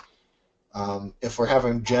suite. If we're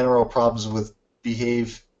having general problems with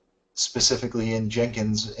behave specifically in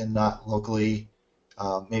Jenkins and not locally,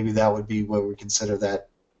 maybe that would be where we consider that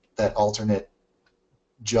alternate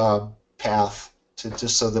job path to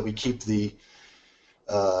just so that we keep the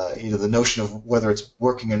the notion of whether it's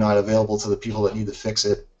working or not available to the people that need to fix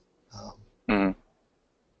it. I don't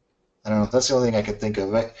know. That's the only thing I could think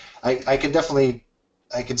of. I could definitely,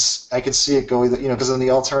 I could see it go either, because then the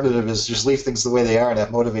alternative is just leave things the way they are, and that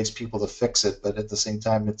motivates people to fix it. But at the same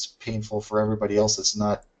time, it's painful for everybody else that's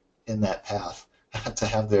not in that path to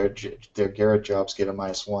have their Garrett jobs get a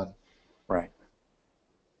 -1. Right.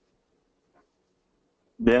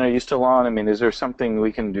 Ben, are you still on? I mean, is there something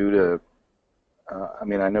we can do to? I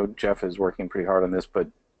mean, I know Jeff is working pretty hard on this, but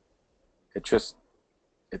it's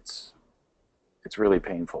really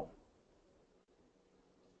painful.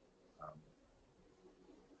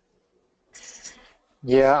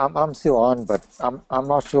 Yeah, I'm still on, but I'm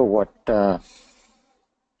not sure what.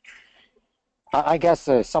 I guess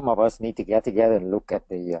some of us need to get together and look at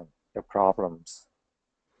the problems.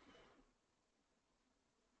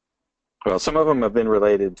 Well, some of them have been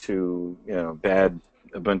related to bad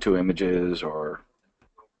Ubuntu images or.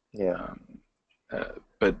 Yeah.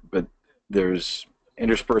 But there's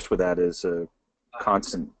interspersed with that is a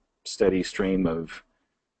constant, steady stream of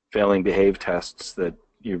failing behave tests that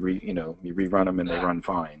you rerun them and they run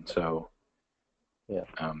fine. So yeah.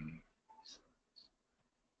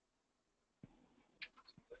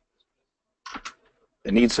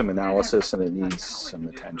 It needs some analysis and it needs some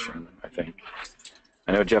attention, I think.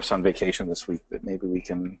 I know Jeff's on vacation this week, but maybe we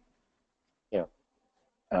can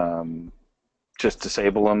just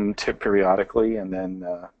disable them periodically and then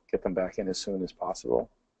get them back in as soon as possible.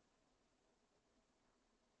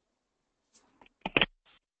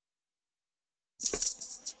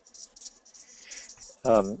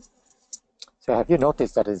 So have you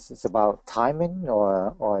noticed that it's about timing,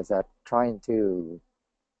 or is that trying to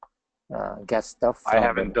get stuff? I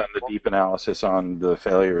haven't done the deep analysis on the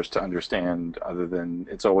failures to understand, other than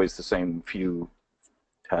it's always the same few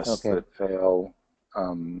tests that fail.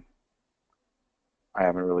 I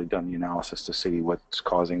haven't really done the analysis to see what's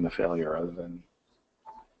causing the failure, other than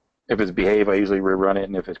if it's behave, I usually rerun it,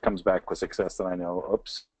 and if it comes back with success, then I know,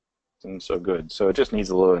 oops, and so good. So it just needs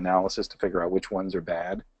a little analysis to figure out which ones are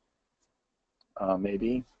bad,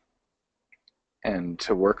 maybe, and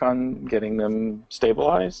to work on getting them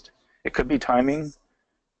stabilized. It could be timing,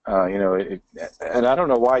 and I don't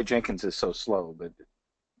know why Jenkins is so slow, but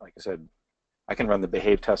like I said, I can run the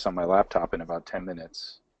behave tests on my laptop in about 10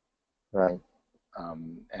 minutes. Right.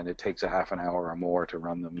 And it takes a half an hour or more to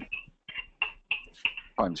run them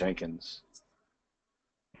on Jenkins.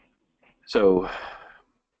 So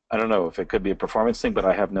I don't know if it could be a performance thing, but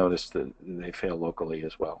I have noticed that they fail locally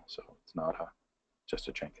as well. So it's not just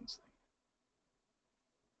a Jenkins thing.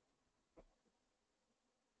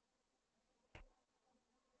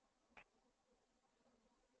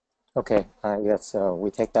 Okay, yes, we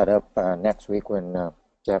take that up next week when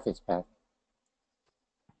Jeff is back.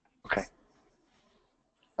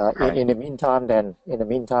 Okay. In the meantime, then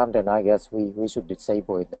I guess we should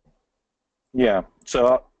disable it. Yeah.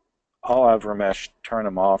 So I'll have Ramesh turn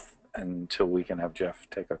them off until we can have Jeff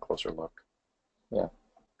take a closer look. Yeah.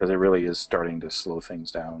 Because it really is starting to slow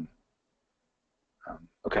things down.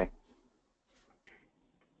 Okay.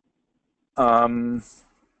 I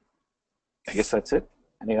guess that's it.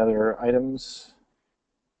 Any other items?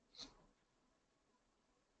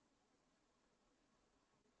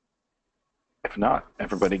 If not,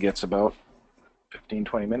 everybody gets about 15,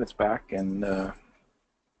 20 minutes back, and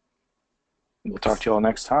we'll talk to you all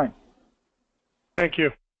next time. Thank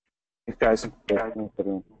you. Thanks, guys.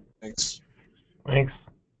 Thanks. Thanks.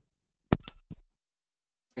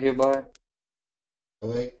 Okay, bye.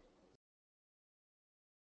 Bye.